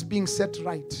things being set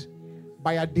right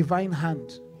by a divine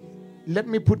hand. Let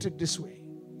me put it this way.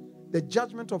 The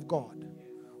judgment of God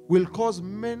will cause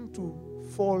men to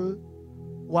fall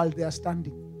while they are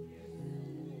standing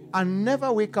and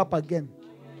never wake up again,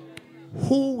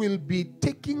 who will be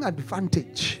taking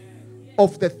advantage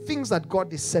of the things that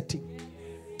God is setting.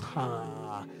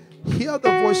 Hear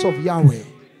the voice of Yahweh.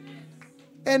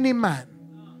 Any man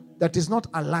that is not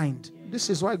aligned, this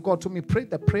is why God told me, pray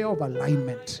the prayer of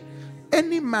alignment.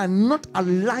 Any man not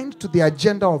aligned to the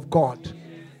agenda of God,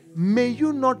 may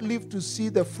you not live to see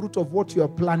the fruit of what you are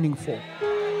planning for.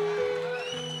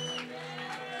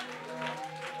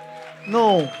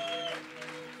 No.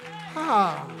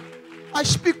 I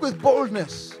speak with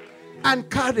boldness and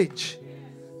courage.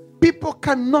 People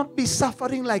cannot be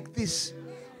suffering like this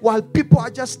while people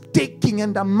are just taking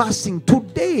and amassing.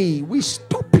 Today, we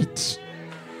stop it.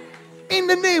 In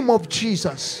the name of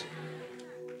Jesus.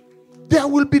 There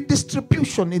will be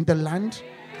distribution in the land,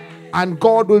 and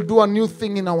God will do a new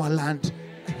thing in our land.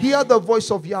 Hear the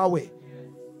voice of Yahweh.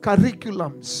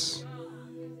 Curriculums.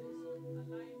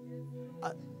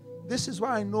 This is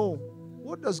why I know,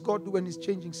 what does God do when he's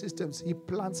changing systems? He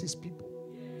plants his people.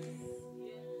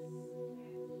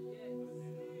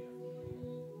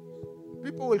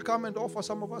 People will come and offer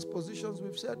some of us positions.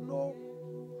 We've said, no,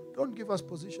 don't give us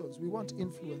positions. We want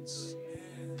influence.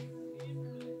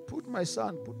 Put my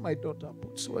son, put my daughter,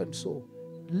 put so and so.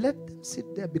 Let them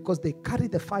sit there because they carry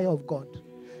the fire of God.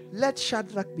 Let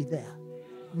Shadrach be there.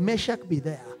 Meshach be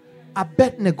there.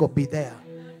 Abednego be there.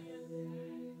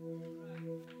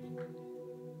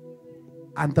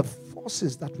 And the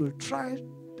forces that will try,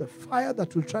 the fire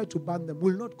that will try to burn them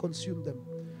will not consume them,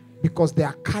 because they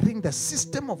are carrying the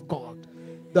system of God,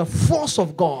 the force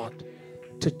of God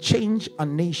to change a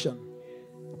nation.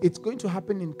 It's going to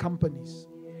happen in companies.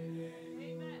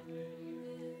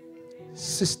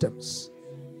 Systems.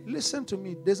 Listen to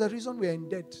me. There's a reason we are in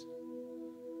debt.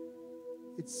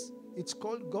 It's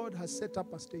called God has set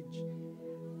up a stage.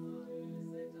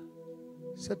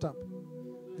 Set up.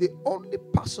 The only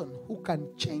person who can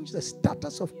change the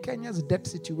status of Kenya's debt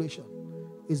situation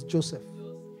is Joseph.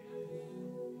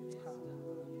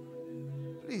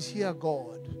 Please hear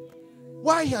God.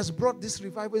 Why he has brought this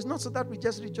revival is not so that we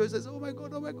just rejoice and say, oh my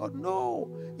God, oh my God. No,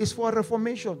 it's for a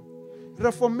reformation.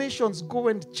 Reformations go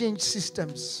and change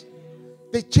systems.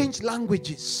 They change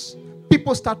languages.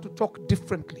 People start to talk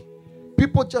differently.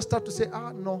 People just start to say,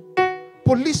 no.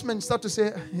 Policemen start to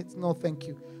say, no, thank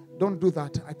you. Don't do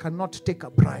that. I cannot take a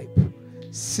bribe.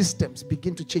 Systems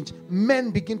begin to change.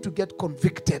 Men begin to get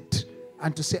convicted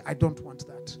and to say, I don't want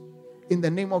that. In the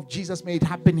name of Jesus, may it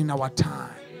happen in our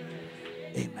time.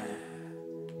 Amen.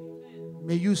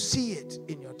 May you see it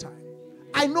in your time.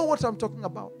 I know what I'm talking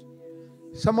about.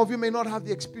 Some of you may not have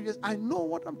the experience. I know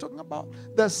what I'm talking about.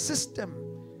 The system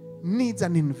needs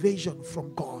an invasion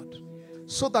from God.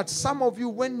 So that some of you,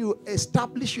 when you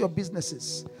establish your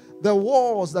businesses, the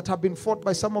wars that have been fought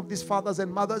by some of these fathers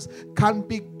and mothers can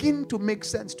begin to make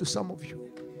sense to some of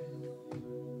you.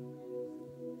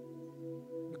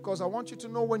 Because I want you to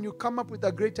know, when you come up with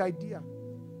a great idea,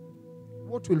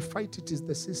 what will fight it is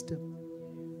the system.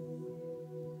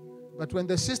 But when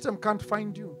the system can't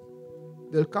find you,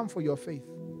 they'll come for your faith.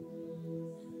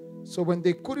 So when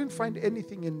they couldn't find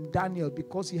anything in Daniel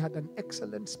because he had an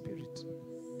excellent spirit,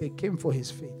 they came for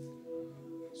his faith.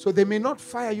 So they may not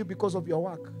fire you because of your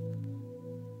work,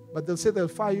 but they'll say they'll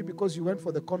fire you because you went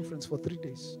for the conference for 3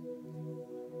 days.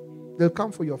 They'll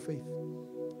come for your faith.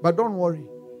 But don't worry.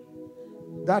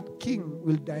 That king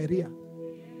will diarrhea.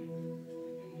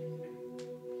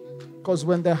 Because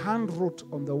when the hand wrote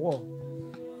on the wall,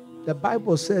 the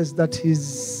Bible says that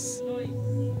his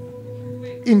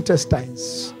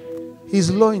intestines, his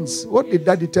loins, what did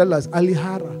Daddy tell us?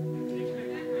 Alihara.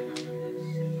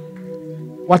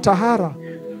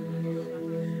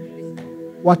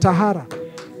 Watahara.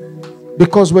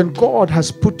 Because when God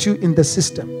has put you in the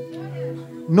system,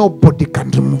 nobody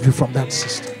can remove you from that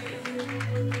system.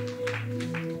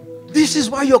 This is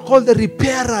why you're called the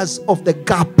repairers of the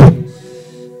gap.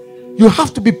 You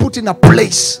have to be put in a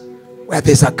place where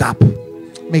there's a gap.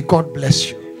 May God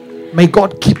bless you. May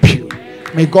God keep you.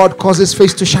 May God cause his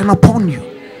face to shine upon you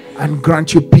and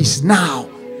grant you peace now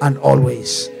and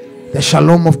always. The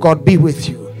shalom of God be with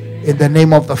you, in the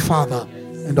name of the Father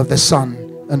and of the Son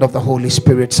and of the Holy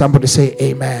Spirit. Somebody say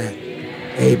amen.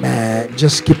 Amen.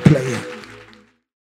 Just keep playing.